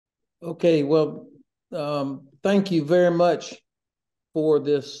Okay, well, thank you very much for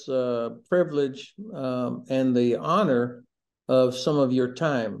this privilege and the honor of some of your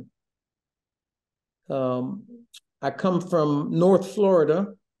time. I come from North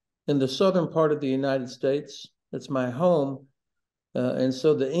Florida in the southern part of the United States. It's my home. And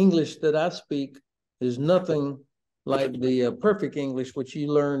so the English that I speak is nothing like the perfect English which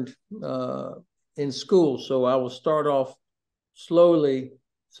you learned in school. So I will start off slowly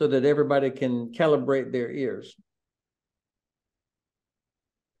so that everybody can calibrate their ears.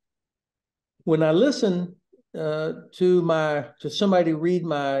 When I listen to somebody read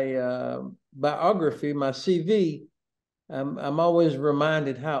my biography, my CV, I'm always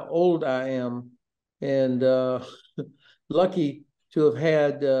reminded how old I am, and lucky to have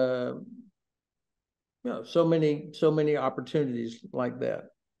had so many opportunities like that.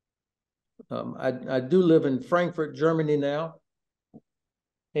 I do live in Frankfurt, Germany now,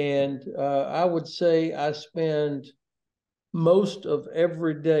 and I would say I spend most of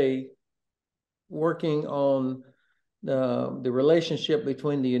every day working on the relationship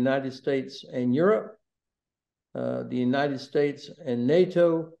between the United States and Europe, the United States and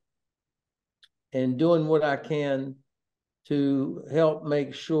NATO, and doing what I can to help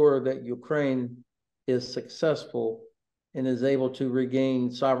make sure that Ukraine is successful and is able to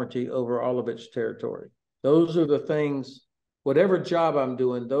regain sovereignty over all of its territory. Those are the things, whatever job I'm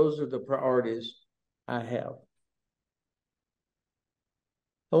doing, those are the priorities I have.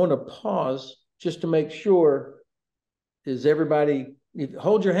 I want to pause just to make sure, is everybody,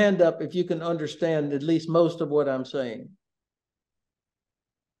 hold your hand up if you can understand at least most of what I'm saying.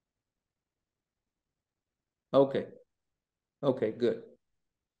 Okay. Okay, good.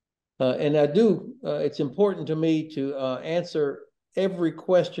 And I do, it's important to me to answer every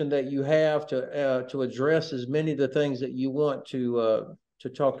question that you have, to address as many of the things that you want to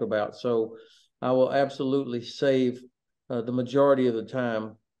talk about. So I will absolutely save the majority of the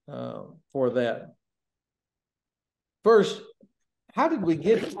time for that. First, how did we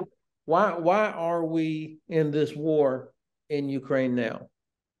get here? Why are we in this war in Ukraine now?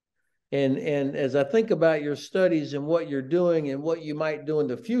 And as I think about your studies and what you're doing and what you might do in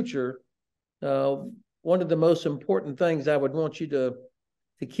the future, one of the most important things I would want you to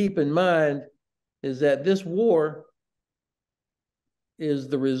keep in mind is that this war is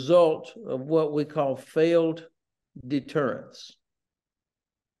the result of what we call failed deterrence.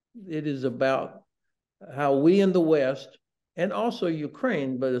 It is about how we in the West, and also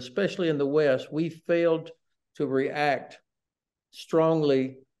Ukraine, but especially in the West, we failed to react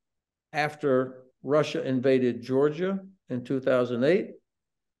strongly after Russia invaded Georgia in 2008.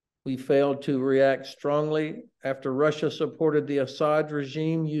 We failed to react strongly after Russia supported the Assad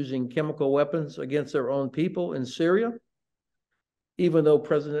regime using chemical weapons against their own people in Syria, even though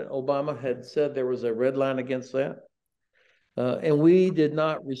President Obama had said there was a red line against that. And we did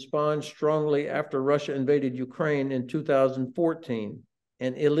not respond strongly after Russia invaded Ukraine in 2014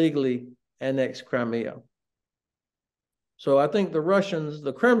 and illegally annexed Crimea. So I think the Russians,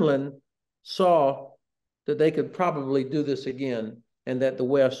 the Kremlin, saw that they could probably do this again and that the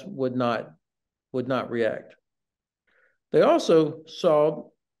West would not react. They also saw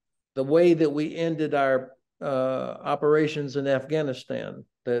the way that we ended our operations in Afghanistan,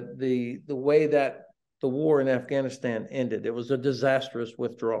 that the way that the war in Afghanistan ended. It was a disastrous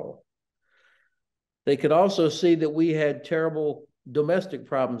withdrawal. They could also see that we had terrible domestic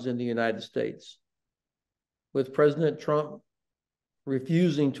problems in the United States, with President Trump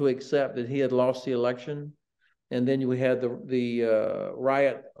refusing to accept that he had lost the election. And then we had the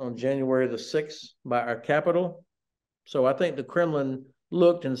riot on January the 6th by our Capitol. So I think the Kremlin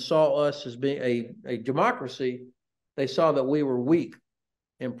looked and saw us as being a democracy. They saw that we were weak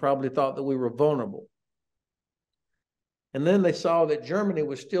and probably thought that we were vulnerable. And then they saw that Germany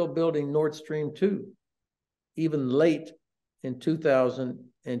was still building Nord Stream 2, even late in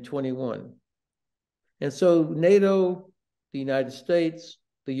 2021. And so NATO, the United States,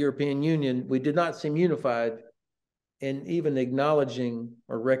 the European Union, we did not seem unified in even acknowledging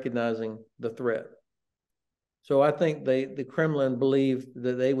or recognizing the threat. So I think the Kremlin believed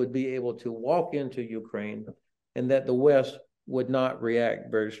that they would be able to walk into Ukraine and that the West would not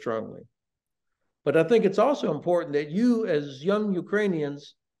react very strongly. But I think it's also important that you, as young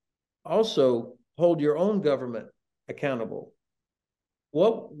Ukrainians, also hold your own government accountable.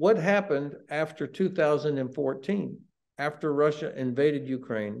 What happened after 2014, after Russia invaded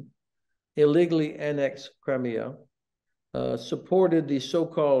Ukraine, illegally annexed Crimea, supported the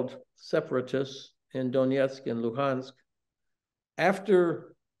so-called separatists in Donetsk and Luhansk?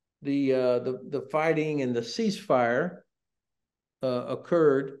 After the fighting and the ceasefire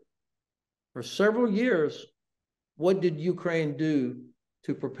occurred, For several years, what did Ukraine do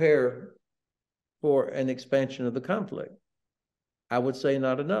to prepare for an expansion of the conflict? I would say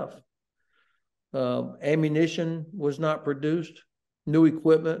not enough. Ammunition was not produced. New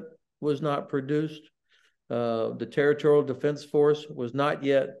equipment was not produced. The Territorial Defense Force was not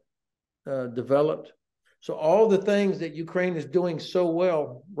yet developed. So all the things that Ukraine is doing so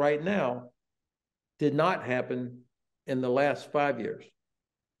well right now did not happen in the last 5 years.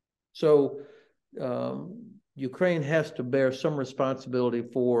 So Ukraine has to bear some responsibility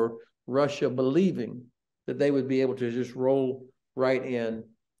for Russia believing that they would be able to just roll right in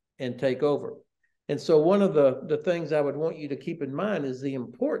and take over. And so one of the things I would want you to keep in mind is the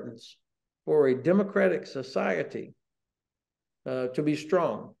importance for a democratic society to be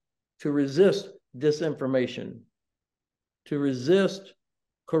strong, to resist disinformation, to resist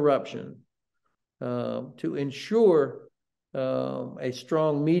corruption, to ensure a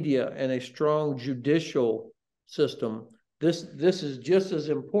strong media and a strong judicial system. This is just as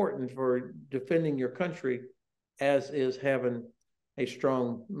important for defending your country as is having a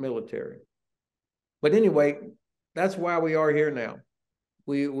strong military. But anyway, that's why we are here now.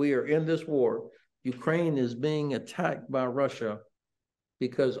 We are in this war. Ukraine is being attacked by Russia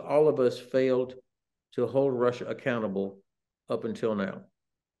because all of us failed to hold Russia accountable up until now.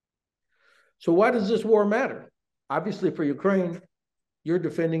 So why does this war matter? Obviously for Ukraine, you're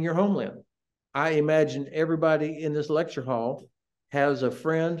defending your homeland. I imagine everybody in this lecture hall has a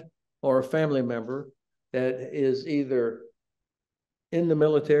friend or a family member that is either in the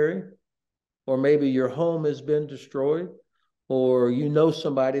military, or maybe your home has been destroyed, or you know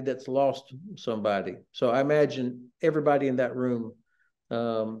somebody that's lost somebody. So I imagine everybody in that room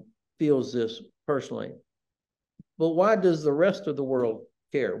feels this personally. But why does the rest of the world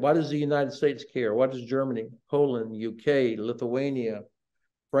care? Why does the United States care? Why does Germany, Poland, UK, Lithuania,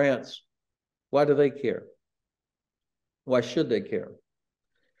 France, why do they care? Why should they care?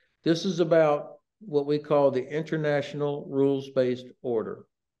 This is about what we call the international rules-based order,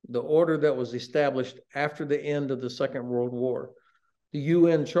 the order that was established after the end of the Second World War, the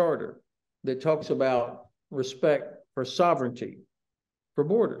UN Charter that talks about respect for sovereignty, for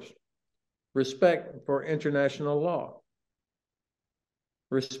borders, respect for international law,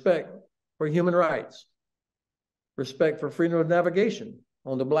 respect for human rights, respect for freedom of navigation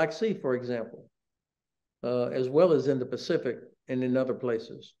on the Black Sea, for example, as well as in the Pacific and in other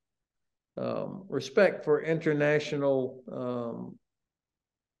places. Respect for international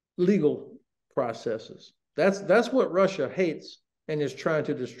legal processes. That's what Russia hates and is trying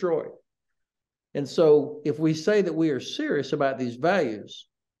to destroy. And so if we say that we are serious about these values,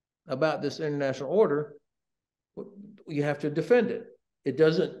 about this international order, you have to defend it. It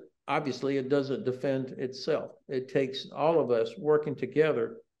doesn't defend itself. It takes all of us working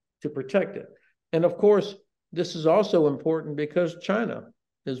together to protect it. And of course, this is also important because China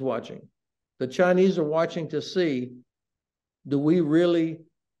is watching. The Chinese are watching to see, do we really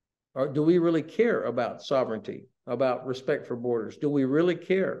care about sovereignty, about respect for borders? Do we really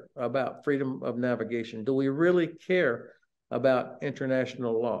care about freedom of navigation? Do we really care about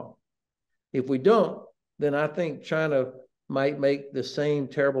international law? If we don't, then I think China might make the same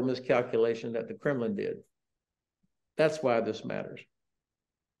terrible miscalculation that the Kremlin did. That's why this matters.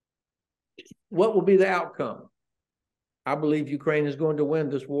 What will be the outcome? I believe Ukraine is going to win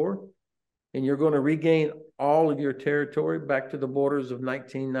this war, and you're going to regain all of your territory back to the borders of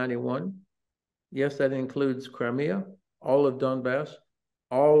 1991. Yes, that includes Crimea, all of Donbass,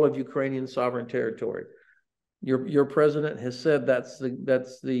 all of Ukrainian sovereign territory. Your president has said that's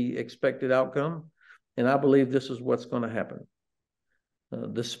the expected outcome, and I believe this is what's going to happen.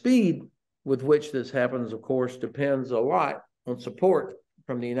 The speed with which this happens, of course, depends a lot on support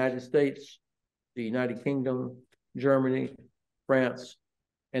from the United States, the United Kingdom, Germany, France,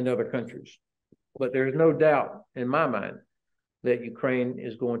 and other countries. But there's no doubt in my mind that Ukraine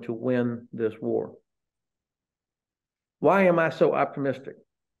is going to win this war. Why am I so optimistic?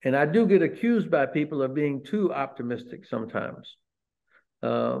 And I do get accused by people of being too optimistic sometimes.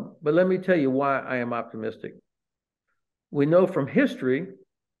 But let me tell you why I am optimistic. We know from history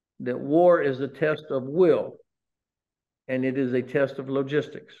that war is a test of will, and it is a test of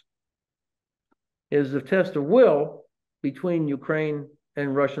logistics. It is a test of will between Ukraine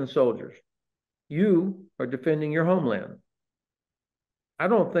and Russian soldiers. You are defending your homeland. I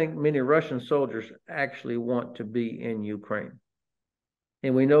don't think many Russian soldiers actually want to be in Ukraine.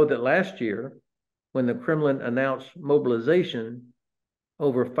 And we know that last year, when the Kremlin announced mobilization,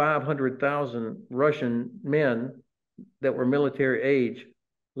 over 500,000 Russian men that were military age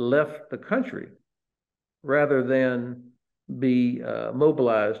left the country rather than be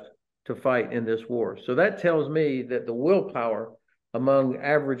mobilized to fight in this war. So that tells me that the willpower among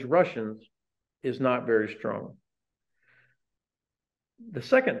average Russians is not very strong. The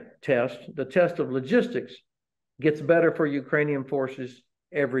second test, the test of logistics, gets better for Ukrainian forces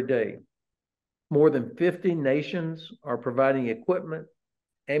every day. More than 50 nations are providing equipment,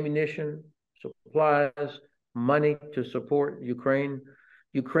 ammunition, supplies, money to support Ukraine.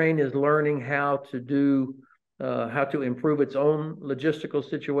 Ukraine is learning how to improve its own logistical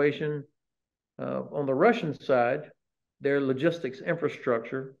situation. On the Russian side, their logistics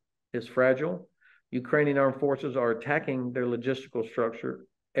infrastructure is fragile. Ukrainian armed forces are attacking their logistical structure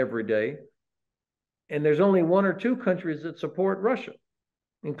every day. And there's only one or two countries that support Russia,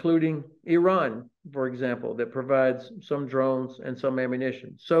 including Iran, for example, that provides some drones and some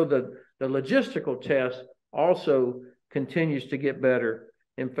ammunition. So the logistical test also continues to get better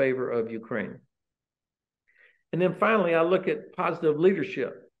in favor of Ukraine. And then finally, I look at positive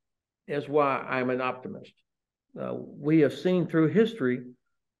leadership as why I'm an optimist. We have seen through history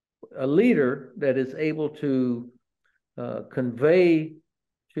a leader that is able to convey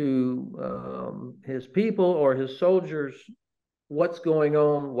to his people or his soldiers what's going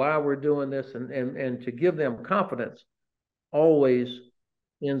on, why we're doing this, and to give them confidence always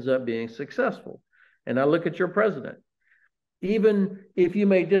ends up being successful. And I look at your president. Even if you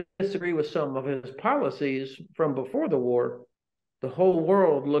may disagree with some of his policies from before the war, the whole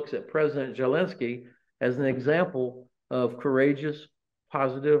world looks at President Zelensky as an example of courageous,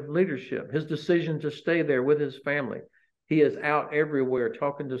 positive leadership. His decision to stay there with his family. He is out everywhere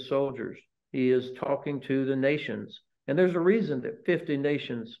talking to soldiers. He is talking to the nations. And there's a reason that 50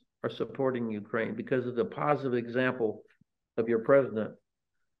 nations are supporting Ukraine, because of the positive example of your president.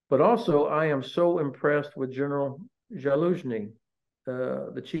 But also, I am so impressed with General Zaluzhny,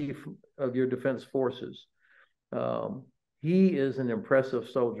 the chief of your defense forces. He is an impressive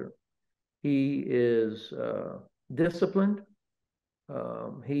soldier. He is disciplined.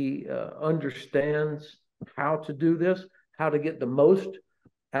 He understands how to do this, how to get the most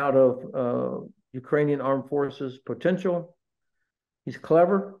out of Ukrainian armed forces potential. He's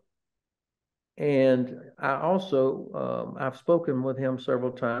clever. And I also, I've spoken with him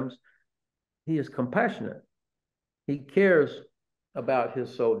several times. He is compassionate. He cares about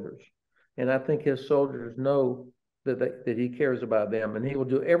his soldiers. And I think his soldiers know that he cares about them. And he will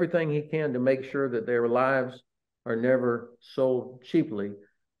do everything he can to make sure that their lives are never sold cheaply,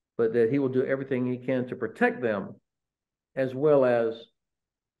 but that he will do everything he can to protect them, as well as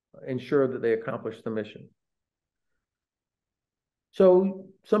ensure that they accomplish the mission. So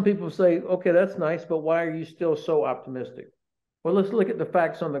some people say, okay, that's nice, but why are you still so optimistic? Well, let's look at the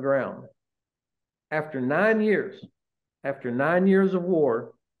facts on the ground. After 9 years of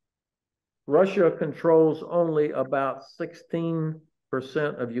war, Russia controls only about 16%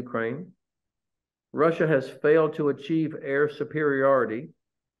 of Ukraine. Russia has failed to achieve air superiority,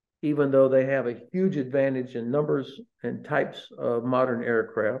 even though they have a huge advantage in numbers and types of modern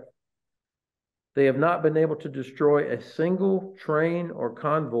aircraft. They have not been able to destroy a single train or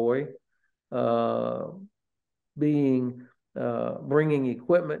convoy, bringing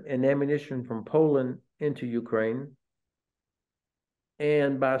equipment and ammunition from Poland into Ukraine.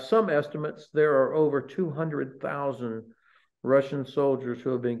 And by some estimates, there are over 200,000 Russian soldiers who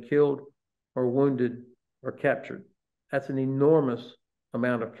have been killed or wounded or captured. That's an enormous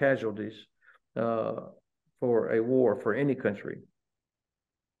amount of casualties for a war, for any country.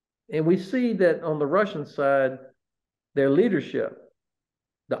 And we see that on the Russian side, their leadership,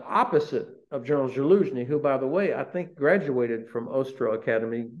 the opposite of General Zaluzhny, who, by the way, I think graduated from Ostrozькій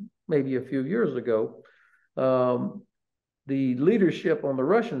Academy maybe a few years ago. The leadership on the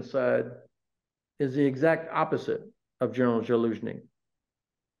Russian side is the exact opposite of General Zaluzhny.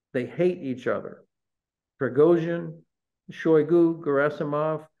 They hate each other. Prigozhin, Shoigu,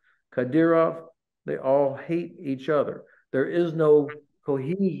 Gerasimov, Kadyrov, they all hate each other. There is no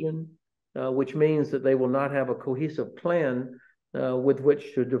cohesion, which means that they will not have a cohesive plan with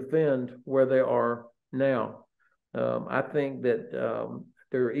which to defend where they are now. I think that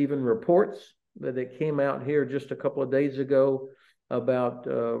there are even reports that came out here just a couple of days ago about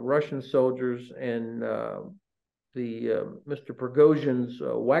Russian soldiers and Mr. Prigozhin's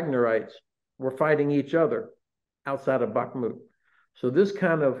Wagnerites were fighting each other outside of Bakhmut. So this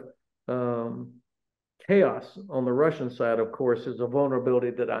kind of chaos on the Russian side, of course, is a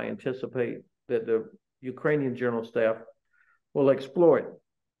vulnerability that I anticipate that the Ukrainian General Staff will exploit.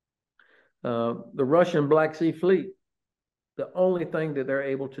 The Russian Black Sea Fleet, the only thing that they're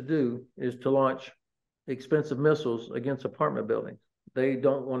able to do is to launch expensive missiles against apartment buildings. They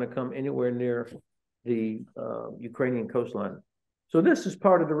don't want to come anywhere near the Ukrainian coastline. So this is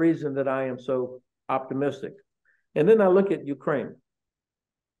part of the reason that I am so optimistic. And then I look at Ukraine.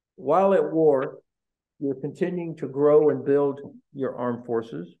 While at war, you're continuing to grow and build your armed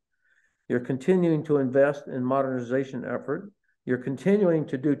forces. You're continuing to invest in modernization effort. You're continuing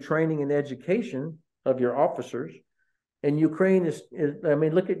to do training and education of your officers. And Ukraine is, I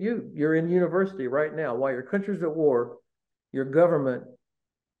mean, look at you. You're in university right now. While your country's at war, your government,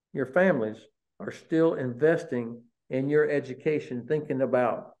 your families are still investing in your education, thinking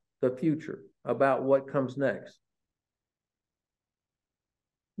about the future, about what comes next.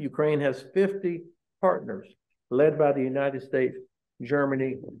 Ukraine has 50 partners led by the United States,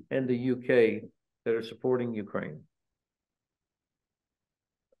 Germany, and the UK that are supporting Ukraine.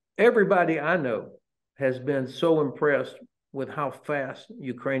 Everybody I know has been so impressed with how fast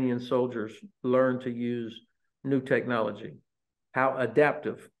Ukrainian soldiers learn to use new technology, how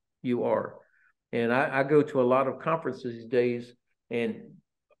adaptive you are. And I go to a lot of conferences these days, and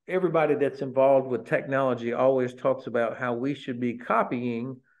everybody that's involved with technology always talks about how we should be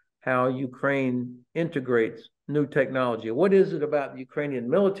copying how Ukraine integrates new technology. What is it about the Ukrainian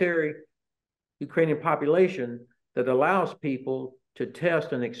military, Ukrainian population that allows people to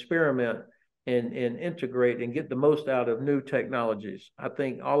test and experiment and integrate and get the most out of new technologies? I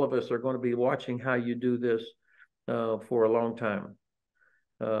think all of us are going to be watching how you do this for a long time.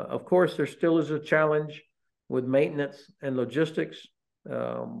 Of course, there still is a challenge with maintenance and logistics.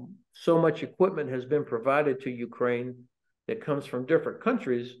 So much equipment has been provided to Ukraine that comes from different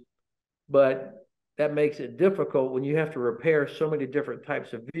countries, but that makes it difficult when you have to repair so many different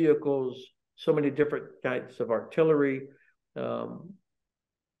types of vehicles, so many different types of artillery. Do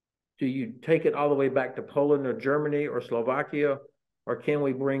you take it all the way back to Poland or Germany or Slovakia, or can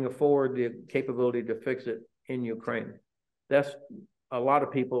we bring forward the capability to fix it in Ukraine? That's a lot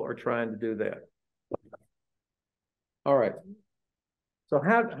of people are trying to do that. All right. So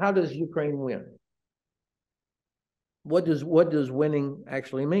how does Ukraine win? What does winning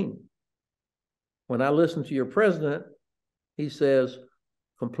actually mean? When I listen to your president, he says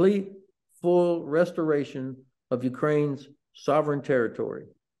complete, full restoration of Ukraine's sovereign territory,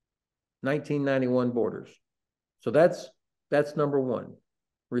 1991 borders. So that's number one,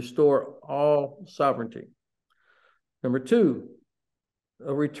 restore all sovereignty. Number two,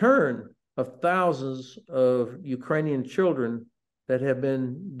 a return of thousands of Ukrainian children that have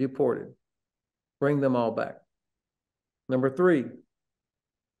been deported. Bring them all back. Number three,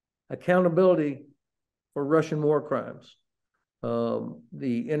 accountability for Russian war crimes.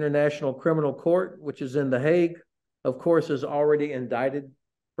 The International Criminal Court, which is in The Hague, of course, has already indicted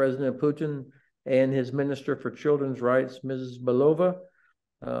President Putin and his Minister for Children's Rights, Mrs. Belova,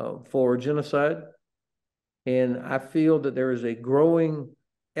 for genocide. And I feel that there is a growing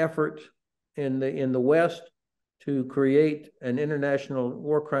effort in the West to create an international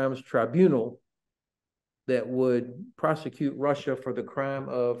war crimes tribunal that would prosecute Russia for the crime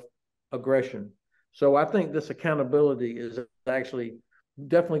of aggression. So I think this accountability is actually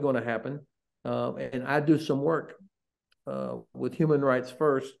definitely going to happen. And I do some work with Human Rights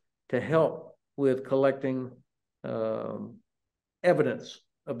First to help with collecting evidence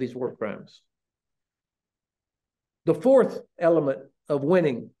of these war crimes. The fourth element of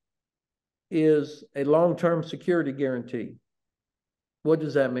winning is a long-term security guarantee. What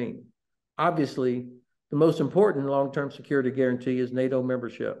does that mean? Obviously, the most important long-term security guarantee is NATO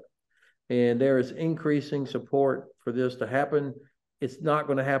membership. And there is increasing support for this to happen. It's not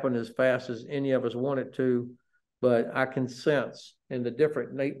going to happen as fast as any of us want it to, but I can sense in the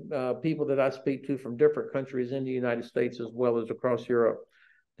different people that I speak to from different countries in the United States as well as across Europe,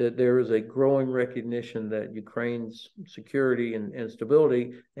 that there is a growing recognition that Ukraine's security and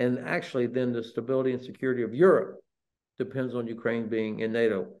stability, and actually then the stability and security of Europe, depends on Ukraine being in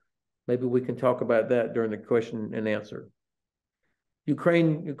NATO. Maybe we can talk about that during the question and answer.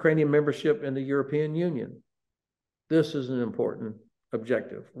 Ukrainian membership in the European Union. This is an important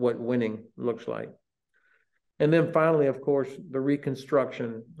objective, what winning looks like. And then finally, of course, the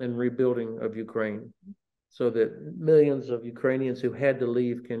reconstruction and rebuilding of Ukraine, so that millions of Ukrainians who had to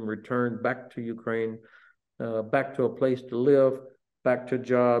leave can return back to Ukraine, back to a place to live, back to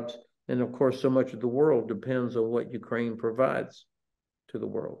jobs. And of course, so much of the world depends on what Ukraine provides to the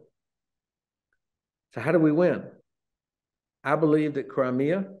world. So how do we win? I believe that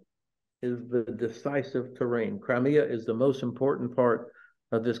Crimea is the decisive terrain. Crimea is the most important part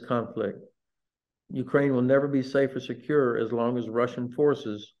of this conflict. Ukraine will never be safe or secure as long as Russian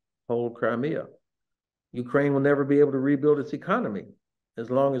forces hold Crimea. Ukraine will never be able to rebuild its economy as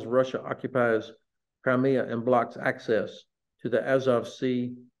long as Russia occupies Crimea and blocks access to the Azov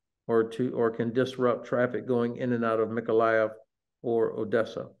Sea or can disrupt traffic going in and out of Mykolaiv or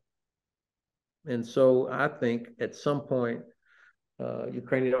Odessa. And so I think at some point,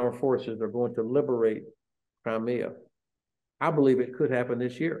 Ukrainian armed forces are going to liberate Crimea. I believe it could happen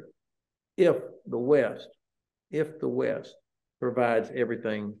this year if the West provides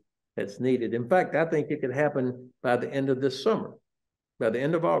everything that's needed. In fact, I think it could happen by the end of this summer, by the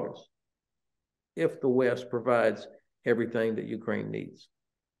end of August, if the West provides everything that Ukraine needs.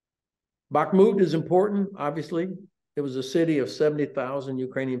 Bakhmut is important, obviously. It was a city of 70,000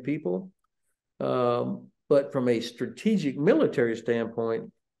 Ukrainian people. But from a strategic military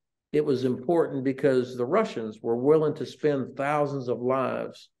standpoint, it was important because the Russians were willing to spend thousands of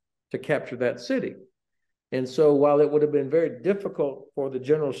lives to capture that city. And so while it would have been very difficult for the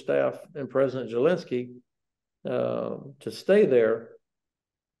general staff and President Zelensky to stay there,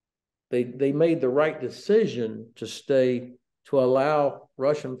 they made the right decision to stay, to allow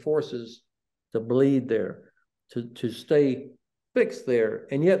Russian forces to bleed there, to stay fixed there.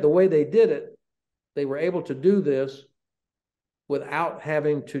 And yet the way they did it, they were able to do this without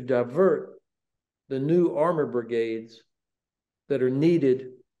having to divert the new armor brigades that are needed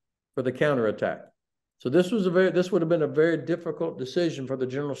for the counterattack. So this would have been a very difficult decision for the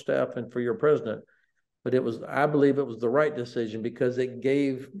general staff and for your president, but I believe it was the right decision because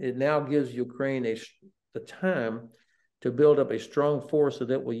it now gives Ukraine the time to build up a strong force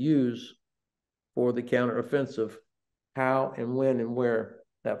that it will use for the counteroffensive, how and when and where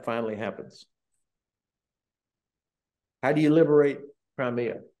that finally happens. How do you liberate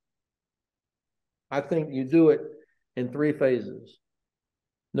Crimea? I think you do it in 3 phases.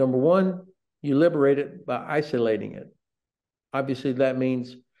 Number one, you liberate it by isolating it. Obviously, that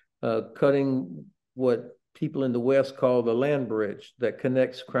means cutting what people in the West call the land bridge that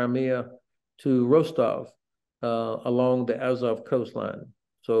connects Crimea to Rostov along the Azov coastline.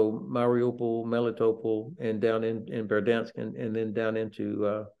 So Mariupol, Melitopol, and down in Verdansk, and then down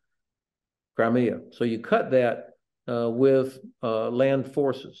into Crimea. So you cut that with land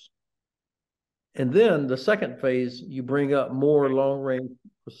forces. And then the second phase, you bring up more long-range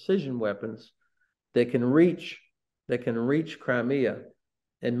precision weapons that can reach Crimea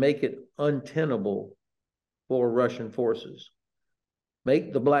and make it untenable for Russian forces.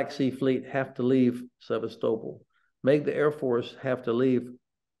 Make the Black Sea Fleet have to leave Sevastopol. Make the Air Force have to leave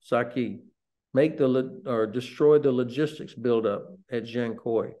Saki. Destroy the logistics buildup at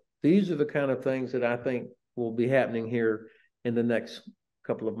Jankoy. These are the kind of things that I think will be happening here in the next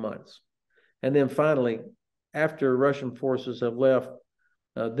couple of months. And then finally, after Russian forces have left,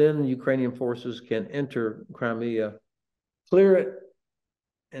 then Ukrainian forces can enter Crimea, clear it,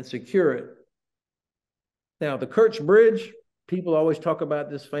 and secure it. Now, the Kerch Bridge, people always talk about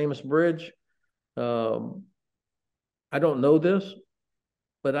this famous bridge. I don't know this,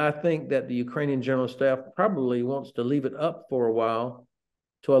 but I think that the Ukrainian General Staff probably wants to leave it up for a while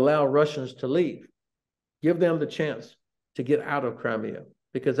to allow Russians to leave. Give them the chance to get out of Crimea,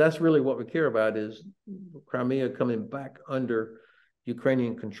 because that's really what we care about, is Crimea coming back under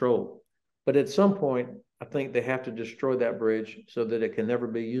Ukrainian control. But at some point, I think they have to destroy that bridge so that it can never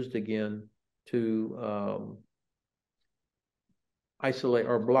be used again to isolate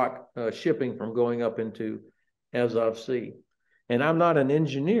or block shipping from going up into Azov Sea. And I'm not an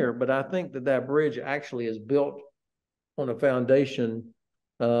engineer, but I think that that bridge actually is built on a foundation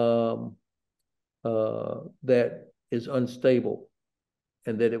that is unstable,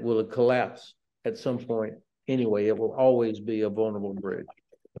 and that it will collapse at some point anyway. It will always be a vulnerable bridge.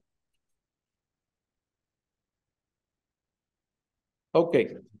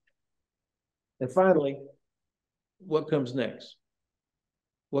 Okay. And finally, what comes next?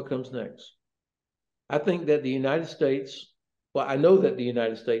 What comes next? I think that the United States, well, I know that the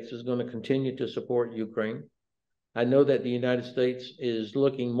United States is going to continue to support Ukraine. I know that the United States is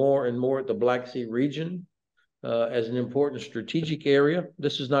looking more and more at the Black Sea region as an important strategic area.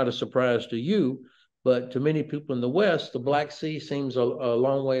 This is not a surprise to you, but to many people in the West, the Black Sea seems a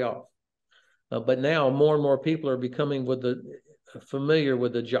long way off. But now more and more people are becoming familiar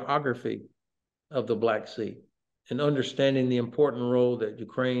with the geography of the Black Sea and understanding the important role that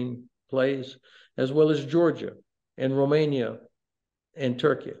Ukraine plays, as well as Georgia and Romania and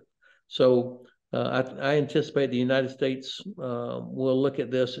Turkey. So I anticipate the United States will look at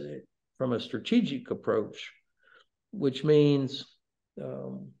this from a strategic approach, which means,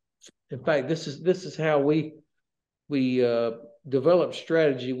 in fact, this is how we develop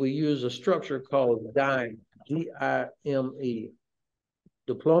strategy. We use a structure called DIME, D-I-M-E,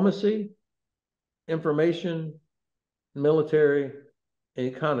 diplomacy, information, military, and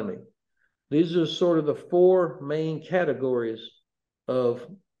economy. These are sort of the 4 main categories of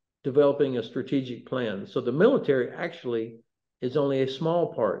developing a strategic plan. So the military actually is only a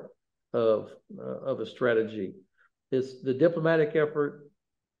small part of a strategy. It's the diplomatic effort,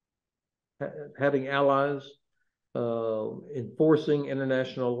 having allies, enforcing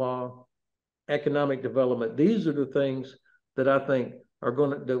international law, economic development. These are the things that I think we're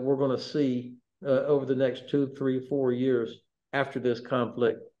going to see over the next 2, 3, 4 years after this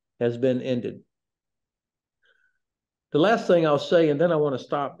conflict has been ended. The last thing I'll say, and then I want to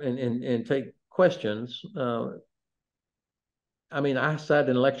stop and take questions. I mean, I sat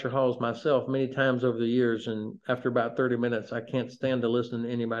in lecture halls myself many times over the years, and after about 30 minutes, I can't stand to listen to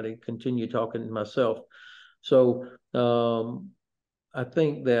anybody continue talking myself. So I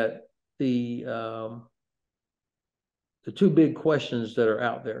think that the two big questions that are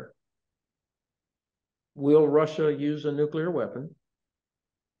out there: will Russia use a nuclear weapon?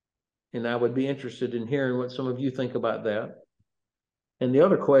 And I would be interested in hearing what some of you think about that. And the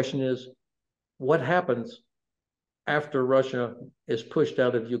other question is, what happens after Russia is pushed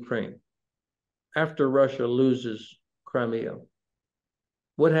out of Ukraine? After Russia loses Crimea,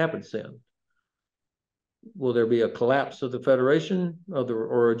 what happens then? Will there be a collapse of the Federation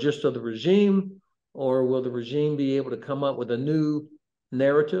or just of the regime? Or will the regime be able to come up with a new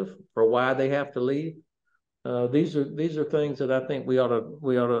narrative for why they have to leave? These are things that I think we ought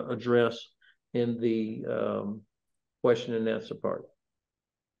to address in the question and answer part.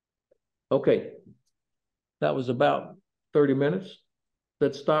 Okay, that was about 30 minutes.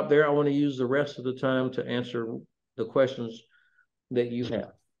 Let's stop there. I want to use the rest of the time to answer the questions that you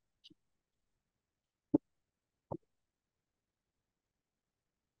have.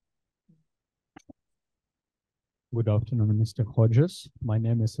 Good afternoon, Mr. Hodges. My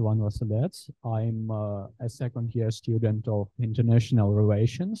name is Ivan Vasilets. I'm a second-year student of international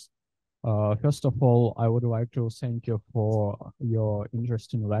relations. First of all, I would like to thank you for your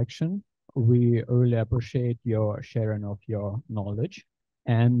interesting lecture. We really appreciate your sharing of your knowledge.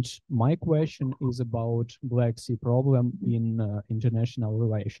 And my question is about Black Sea problem in international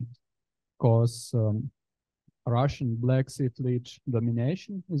relations, because Russian Black Sea fleet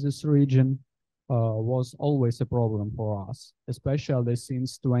domination in this region was always a problem for us, especially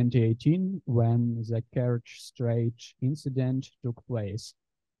since 2018 when the Kerch Strait incident took place.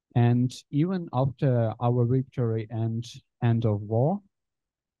 And even after our victory and end of war,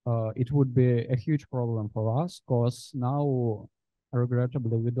 it would be a huge problem for us, because now,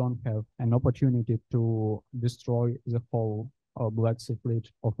 regrettably, we don't have an opportunity to destroy the whole Black Sea fleet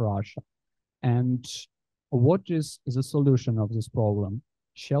of Russia. And what is the solution of this problem?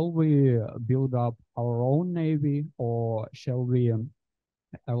 Shall we build up our own navy, or shall we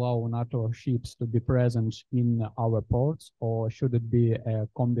allow NATO ships to be present in our ports, or should it be a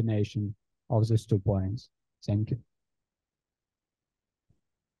combination of these 2 points? Thank you.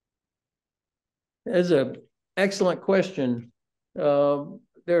 That's an excellent question.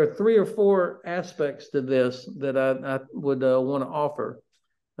 There are 3 or 4 aspects to this that I would want to offer.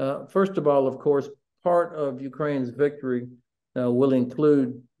 First of all, of course, part of Ukraine's victory will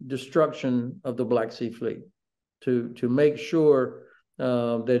include destruction of the Black Sea Fleet to make sure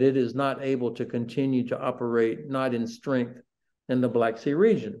that it is not able to continue to operate, not in strength, in the Black Sea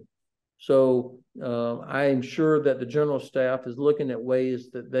region. So I am sure that the General Staff is looking at ways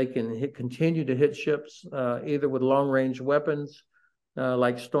that they can continue to hit ships either with long-range weapons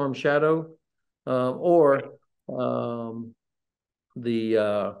like Storm Shadow or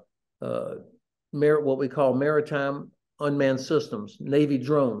what we call maritime unmanned systems, Navy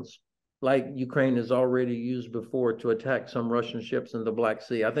drones, like Ukraine has already used before to attack some Russian ships in the Black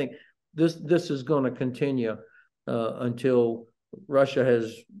Sea. I think this is going to continue until Russia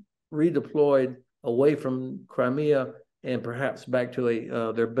has redeployed away from Crimea and perhaps back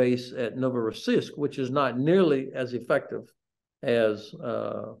to their base at Novorossiysk, which is not nearly as effective as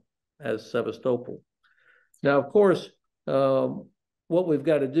Sevastopol. Now, of course, what we've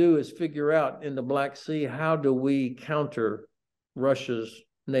got to do is figure out in the Black Sea, how do we counter Russia's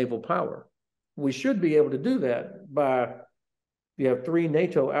naval power? We should be able to do that by, you have 3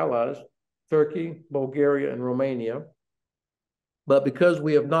 NATO allies, Turkey, Bulgaria, and Romania. But because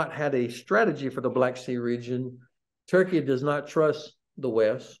we have not had a strategy for the Black Sea region, Turkey does not trust the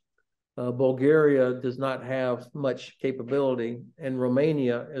West. Bulgaria does not have much capability, and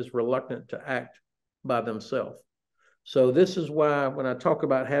Romania is reluctant to act by themselves. So this is why when I talk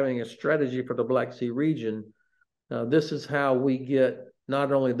about having a strategy for the Black Sea region, this is how we get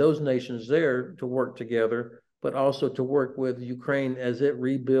not only those nations there to work together, but also to work with Ukraine as it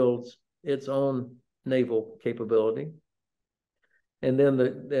rebuilds its own naval capability. And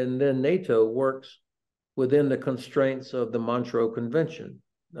then NATO works within the constraints of the Montreux Convention.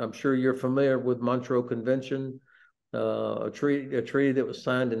 I'm sure you're familiar with Montreux Convention. a treaty that was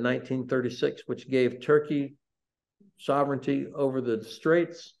signed in 1936, which gave Turkey sovereignty over the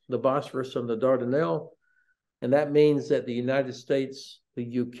Straits, the Bosphorus, and the Dardanelles. And that means that the United States,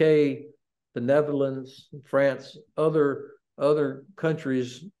 the UK, the Netherlands, France, other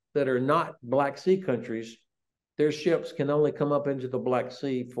countries that are not Black Sea countries, their ships can only come up into the Black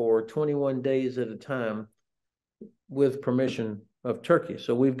Sea for 21 days at a time with permission of Turkey.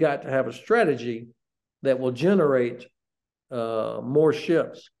 So we've got to have a strategy that will generate more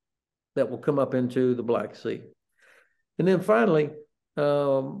ships that will come up into the Black Sea. And then finally,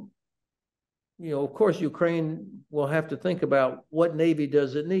 of course, Ukraine will have to think about what Navy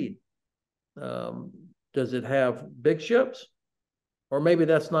does it need. Does it have big ships? Or maybe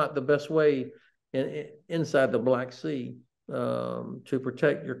that's not the best way inside the Black Sea to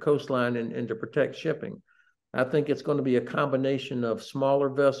protect your coastline and to protect shipping. I think it's going to be a combination of smaller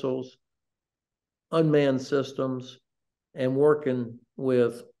vessels, unmanned systems, and working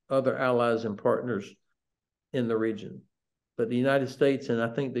with other allies and partners in the region. But the United States and I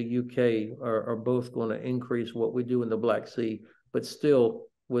think the UK are both going to increase what we do in the Black Sea, but still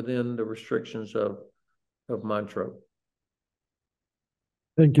within the restrictions of Montreux.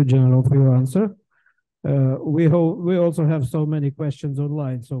 Thank you, General, for your answer. We also have so many questions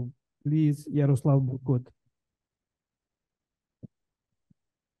online, so please, Yaroslav Burkut.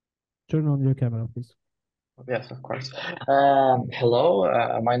 Turn on your camera, please. Yes, of course.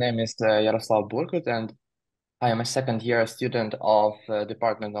 Hello, my name is Yaroslav Burkut, and I am a second-year student of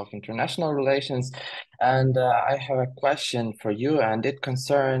Department of International Relations, and I have a question for you, and it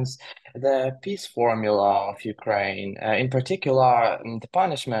concerns the peace formula of Ukraine, in particular, the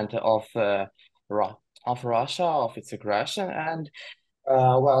punishment of Russia, of its aggression, and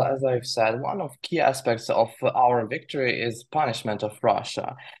well, as I've said, one of key aspects of our victory is punishment of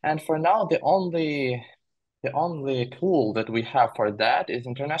Russia, and for now, the only tool that we have for that is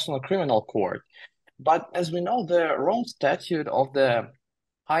International Criminal Court. But as we know, the Rome Statute of the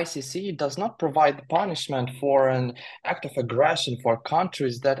ICC does not provide punishment for an act of aggression for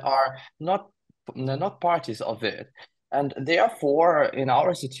countries that are not parties of it. And therefore, in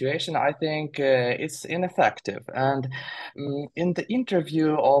our situation, I think it's ineffective. And in the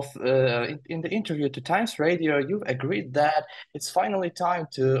interview to Times Radio, you agreed that it's finally time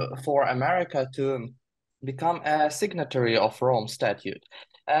for America to become a signatory of Rome Statute.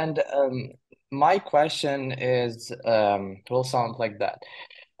 And my question is will sound like that.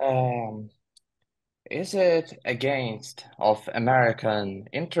 Is it against of American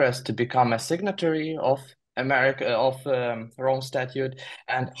interest to become a signatory of Rome Statute?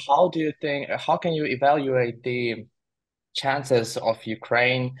 And how can you evaluate the chances of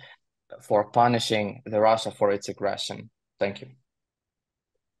Ukraine for punishing Russia for its aggression? Thank you.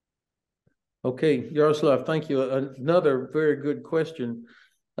 Okay, Yaroslav, thank you. Another very good question.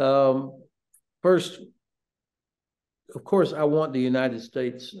 First, of course, I want the United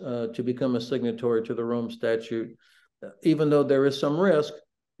States to become a signatory to the Rome Statute, even though there is some risk,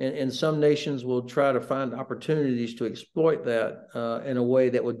 and some nations will try to find opportunities to exploit that in a way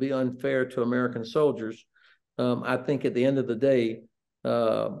that would be unfair to American soldiers. I think at the end of the day,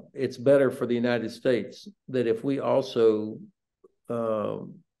 it's better for the United States that if we also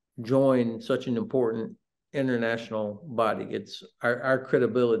join such an important international body. It's our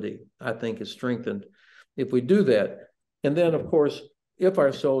credibility, I think, is strengthened if we do that. And then, of course, if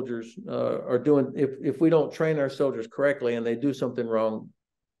our soldiers if we don't train our soldiers correctly and they do something wrong,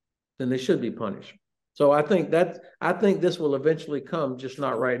 then they should be punished. So I think this will eventually come, just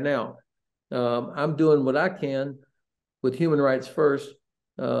not right now. I'm doing what I can with Human Rights First.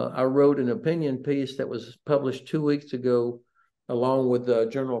 I wrote an opinion piece that was published 2 weeks ago, along with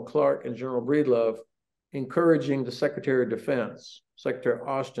General Clark and General Breedlove, encouraging the Secretary of Defense, Secretary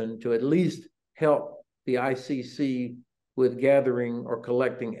Austin, to at least help the ICC with gathering or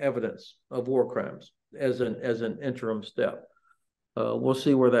collecting evidence of war crimes as an interim step. We'll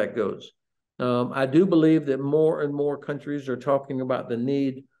see where that goes. I do believe that more and more countries are talking about the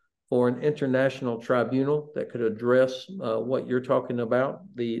need for an international tribunal that could address what you're talking about,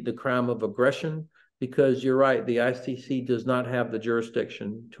 the crime of aggression, because you're right, the ICC does not have the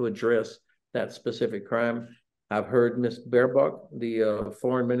jurisdiction to address that specific crime. I've heard Ms. Baerbock, the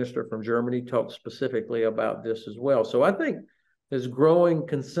foreign minister from Germany, talk specifically about this as well. So I think there's growing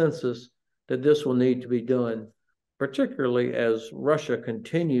consensus that this will need to be done, particularly as Russia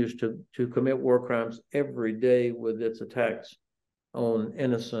continues to commit war crimes every day with its attacks on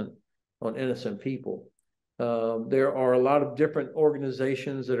innocent people. There are a lot of different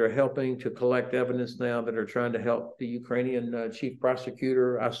organizations that are helping to collect evidence now that are trying to help the Ukrainian chief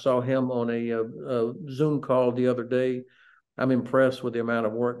prosecutor. I saw him on a Zoom call the other day. I'm impressed with the amount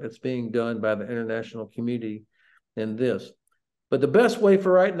of work that's being done by the international community in this. But the best way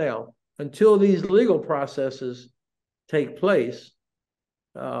for right now, until these legal processes take place,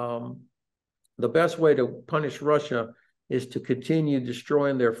 the best way to punish Russia is to continue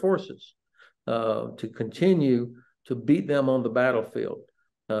destroying their forces, to continue to beat them on the battlefield.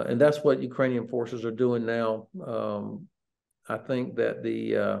 And that's what Ukrainian forces are doing now. I think that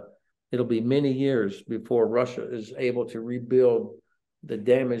it'll be many years before Russia is able to rebuild the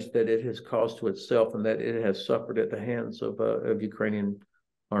damage that it has caused to itself and that it has suffered at the hands of Ukrainian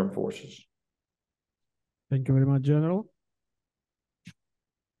armed forces. Thank you very much, General.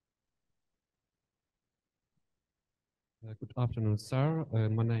 Good afternoon, sir.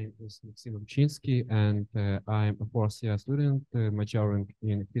 My name is Maxim Ovchinsky, and I'm a fourth-year student majoring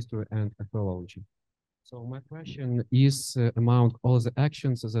in history and archaeology. So my question is, among all the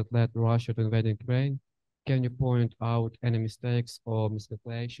actions that led Russia to invade Ukraine, can you point out any mistakes or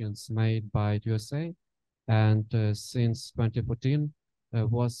miscalculations made by the USA? And since 2014,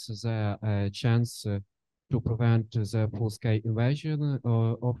 was there a chance to prevent the full-scale invasion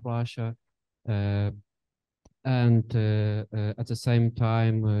of Russia? And at the same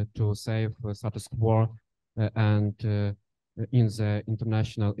time to save status quo and in the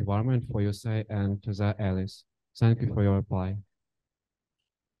international environment for USA and their allies? Thank you for your reply.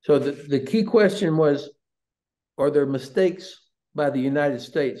 So the key question was, are there mistakes by the United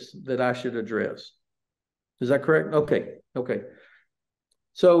States that I should address? Is that correct? Okay.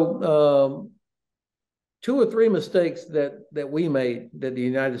 So 2 or 3 mistakes that we made, that the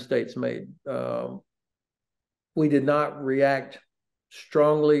United States made. We did not react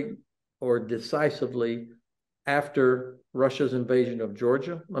strongly or decisively after Russia's invasion of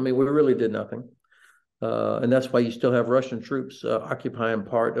Georgia. I mean, we really did nothing. And that's why you still have Russian troops occupying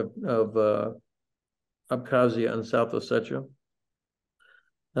part of Abkhazia and South Ossetia.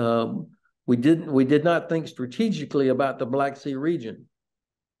 We did not think strategically about the Black Sea region.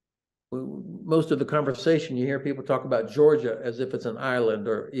 Most of the conversation, you hear people talk about Georgia as if it's an island,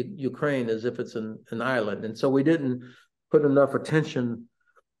 or Ukraine as if it's an island. And so we didn't put enough attention,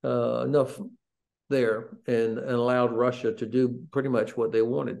 enough there, and allowed Russia to do pretty much what they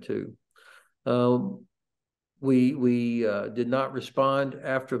wanted to. We did not respond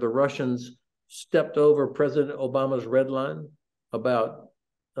after the Russians stepped over President Obama's red line about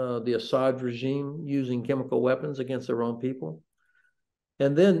the Assad regime using chemical weapons against their own people.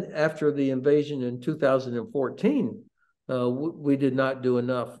 And then after the invasion in 2014, we did not do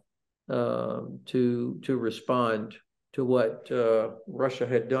enough to respond to what Russia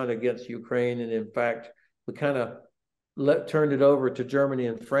had done against Ukraine. And in fact, we kind of turned it over to Germany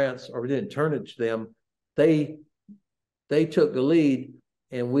and France, or we didn't turn it to them. They took the lead,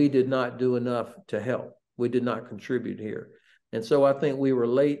 and we did not do enough to help. We did not contribute here. And so I think we were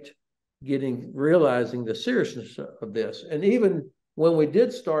late realizing the seriousness of this. And even when we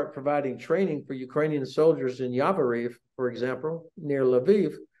did start providing training for Ukrainian soldiers in Yavoriv, for example, near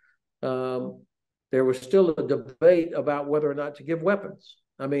Lviv, there was still a debate about whether or not to give weapons.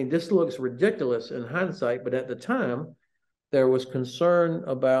 I mean, this looks ridiculous in hindsight, but at the time, there was concern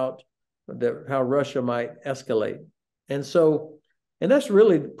about how Russia might escalate. And that's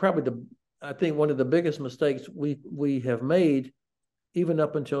really probably I think one of the biggest mistakes we have made, even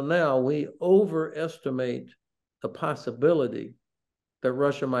up until now. We overestimate the possibility that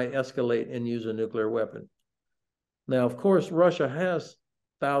Russia might escalate and use a nuclear weapon. Now, of course, Russia has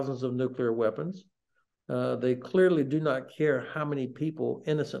thousands of nuclear weapons. They clearly do not care how many people,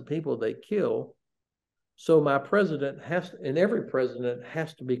 innocent people, they kill. So my president and every president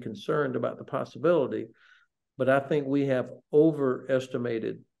has to be concerned about the possibility. But I think we have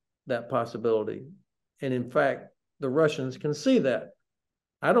overestimated that possibility. And in fact, the Russians can see that.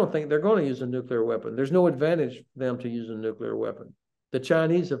 I don't think they're going to use a nuclear weapon. There's no advantage for them to use a nuclear weapon. The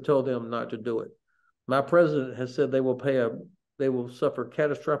Chinese have told them not to do it. My president has said they will suffer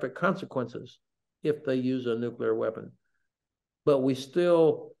catastrophic consequences if they use a nuclear weapon. But we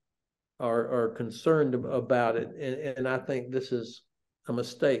still are concerned about it. And I think this is a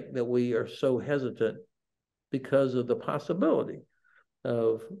mistake, that we are so hesitant because of the possibility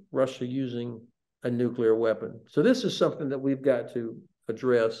of Russia using a nuclear weapon. So this is something that we've got to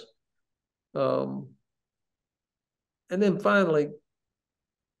address. And then finally,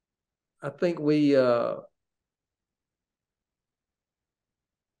 I think the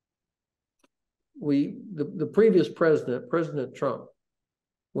previous president, President Trump,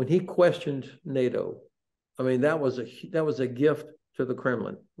 when he questioned NATO, I mean, that was a gift to the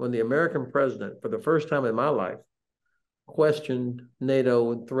Kremlin. When the American president, for the first time in my life, questioned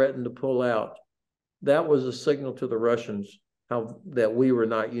NATO and threatened to pull out, that was a signal to the Russians that we were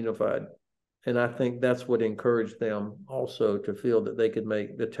not unified. And I think that's what encouraged them also to feel that they could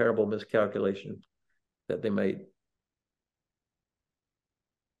make the terrible miscalculation that they made.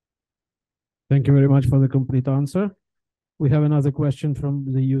 Thank you very much for the complete answer. We have another question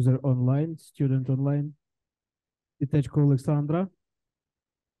from the user online, student online. Itechko Alexandra.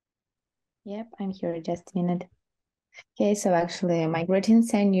 Yep, I'm here. Just a minute. Okay, so actually, my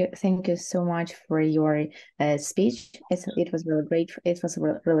greetings and thank you so much for your speech. It was really great. It was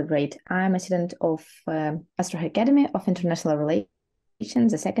really great. I'm a student of Ostrozькій Academy of International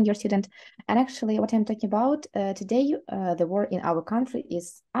Relations, a second-year student. And actually, what I'm talking about today, the war in our country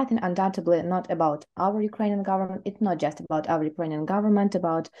is, I think, undoubtedly not about our Ukrainian government. It's not just about our Ukrainian government,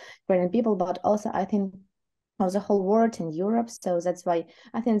 about Ukrainian people, but also, I think, of the whole world in Europe. So that's why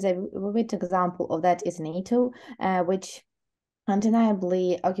I think the vivid example of that is NATO, which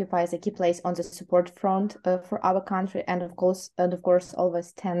undeniably occupies a key place on the support front for our country, and of course always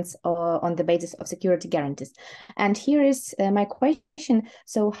stands on the basis of security guarantees. And here is my question.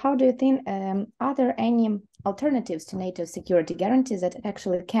 So how do you think, are there any alternatives to NATO security guarantees that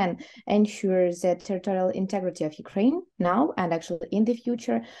actually can ensure the territorial integrity of Ukraine now and actually in the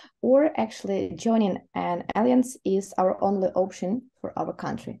future, or actually joining an alliance is our only option for our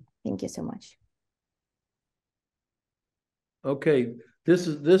country? Thank you so much. Okay, this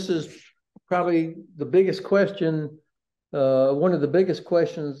is probably the biggest question, one of the biggest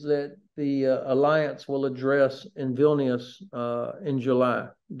questions that the alliance will address in Vilnius in July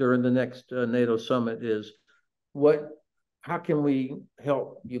during the next NATO summit is how can we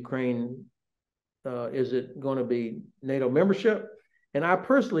help Ukraine? Is it going to be NATO membership? And I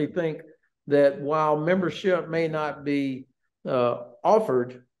personally think that while membership may not be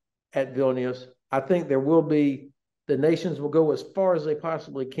offered at Vilnius, I think the nations will go as far as they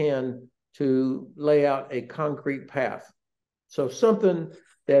possibly can to lay out a concrete path. So something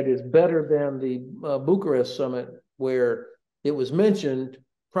that is better than the Bucharest summit, where it was mentioned,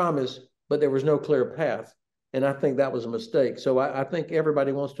 promised, but there was no clear path. And I think that was a mistake. So I think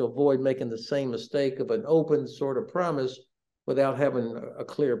everybody wants to avoid making the same mistake of an open sort of promise without having a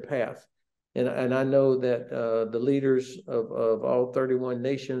clear path. And I know that the leaders of all 31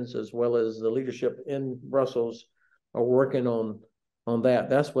 nations, as well as the leadership in Brussels, are working on that.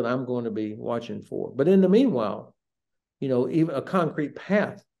 That's what I'm going to be watching for. But in the meanwhile, even a concrete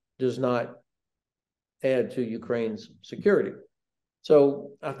path does not add to Ukraine's security.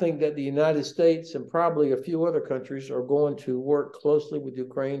 So I think that the United States and probably a few other countries are going to work closely with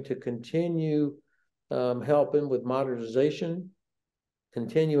Ukraine to continue helping with modernization,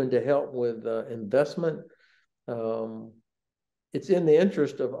 continuing to help with investment. It's in the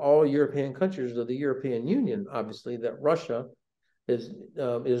interest of all European countries of the European Union, obviously, that Russia is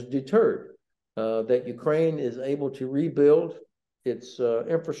deterred, that Ukraine is able to rebuild its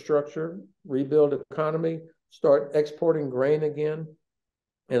infrastructure, rebuild economy, start exporting grain again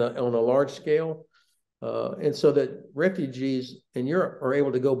on a large scale, and so that refugees in Europe are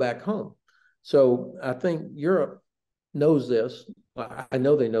able to go back home. So I think Europe knows this. I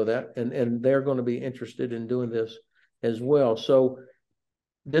know they know that, and they're going to be interested in doing this as well. So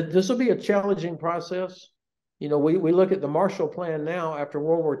this will be a challenging process. We look at the Marshall Plan now after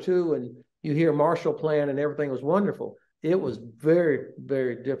World War II, and you hear Marshall Plan and everything was wonderful. It was very,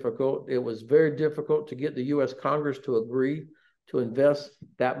 very difficult. It was very difficult to get the U.S. Congress to agree to invest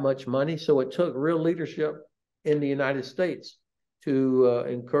that much money. So it took real leadership in the United States to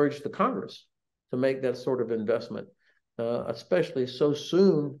encourage the Congress to make that sort of investment, especially so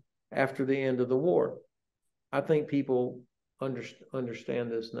soon after the end of the war. I think people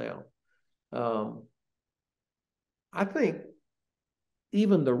understand this now. I think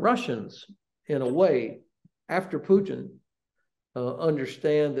even the Russians, in a way, after Putin,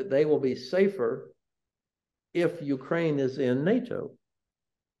 understand that they will be safer if Ukraine is in NATO,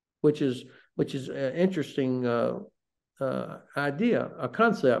 which is an interesting idea, a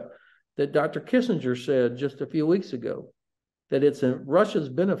concept that Dr. Kissinger said just a few weeks ago, that it's in Russia's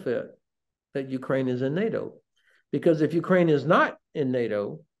benefit that Ukraine is in NATO. Because if Ukraine is not in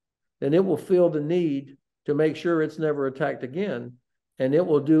NATO, then it will feel the need to make sure it's never attacked again. And it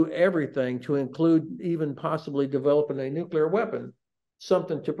will do everything to include even possibly developing a nuclear weapon,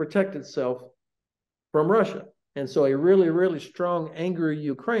 something to protect itself from Russia. And so a really, really strong, angry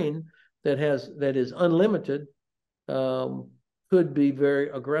Ukraine that is unlimited could be very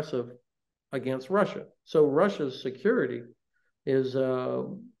aggressive against Russia. So Russia's security is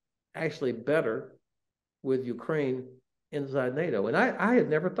actually better with Ukraine inside NATO. And I had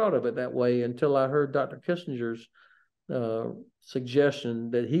never thought of it that way until I heard Dr. Kissinger's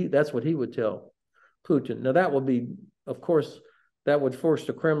suggestion that that's what he would tell Putin. Now that would be, of course, that would force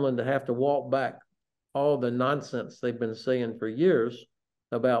the Kremlin to have to walk back all the nonsense they've been saying for years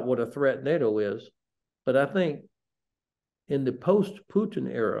about what a threat NATO is. But I think in the post-Putin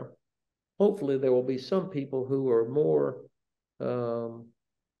era, hopefully there will be some people who are more, who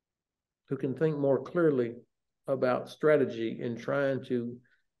can think more clearly about strategy in trying to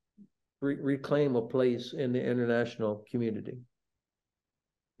reclaim a place in the international community.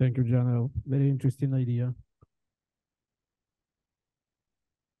 Thank you, General. Very interesting idea.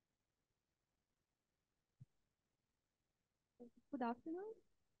 Good afternoon.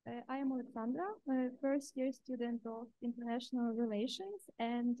 I am Alexandra, first year student of international relations,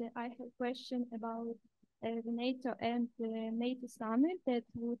 and I have a question about the NATO and the NATO summit that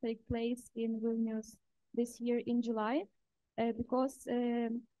will take place in Vilnius this year in July, because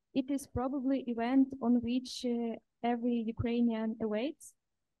it is probably event on which every Ukrainian awaits,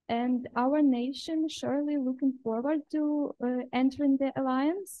 and our nation surely looking forward to entering the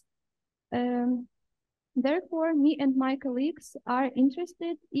alliance. Therefore, me and my colleagues are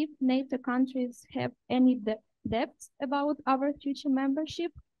interested if NATO countries have any debts about our future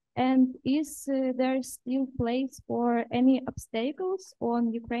membership, and is there still place for any obstacles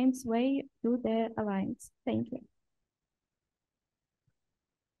on Ukraine's way to the alliance? Thank you.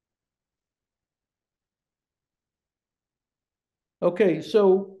 Okay,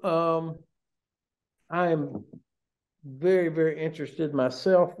 so I'm very, very interested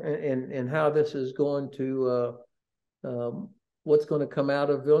myself in how this is going to, what's going to come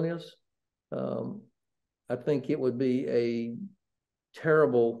out of Vilnius. I think it would be a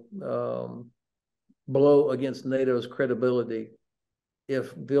terrible blow against NATO's credibility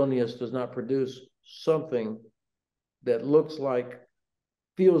if Vilnius does not produce something that looks like,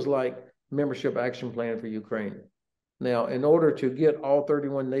 feels like membership action plan for Ukraine. Now, in order to get all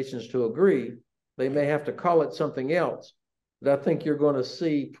 31 nations to agree, they may have to call it something else, but I think you're going to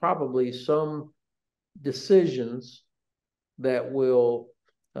see probably some decisions that will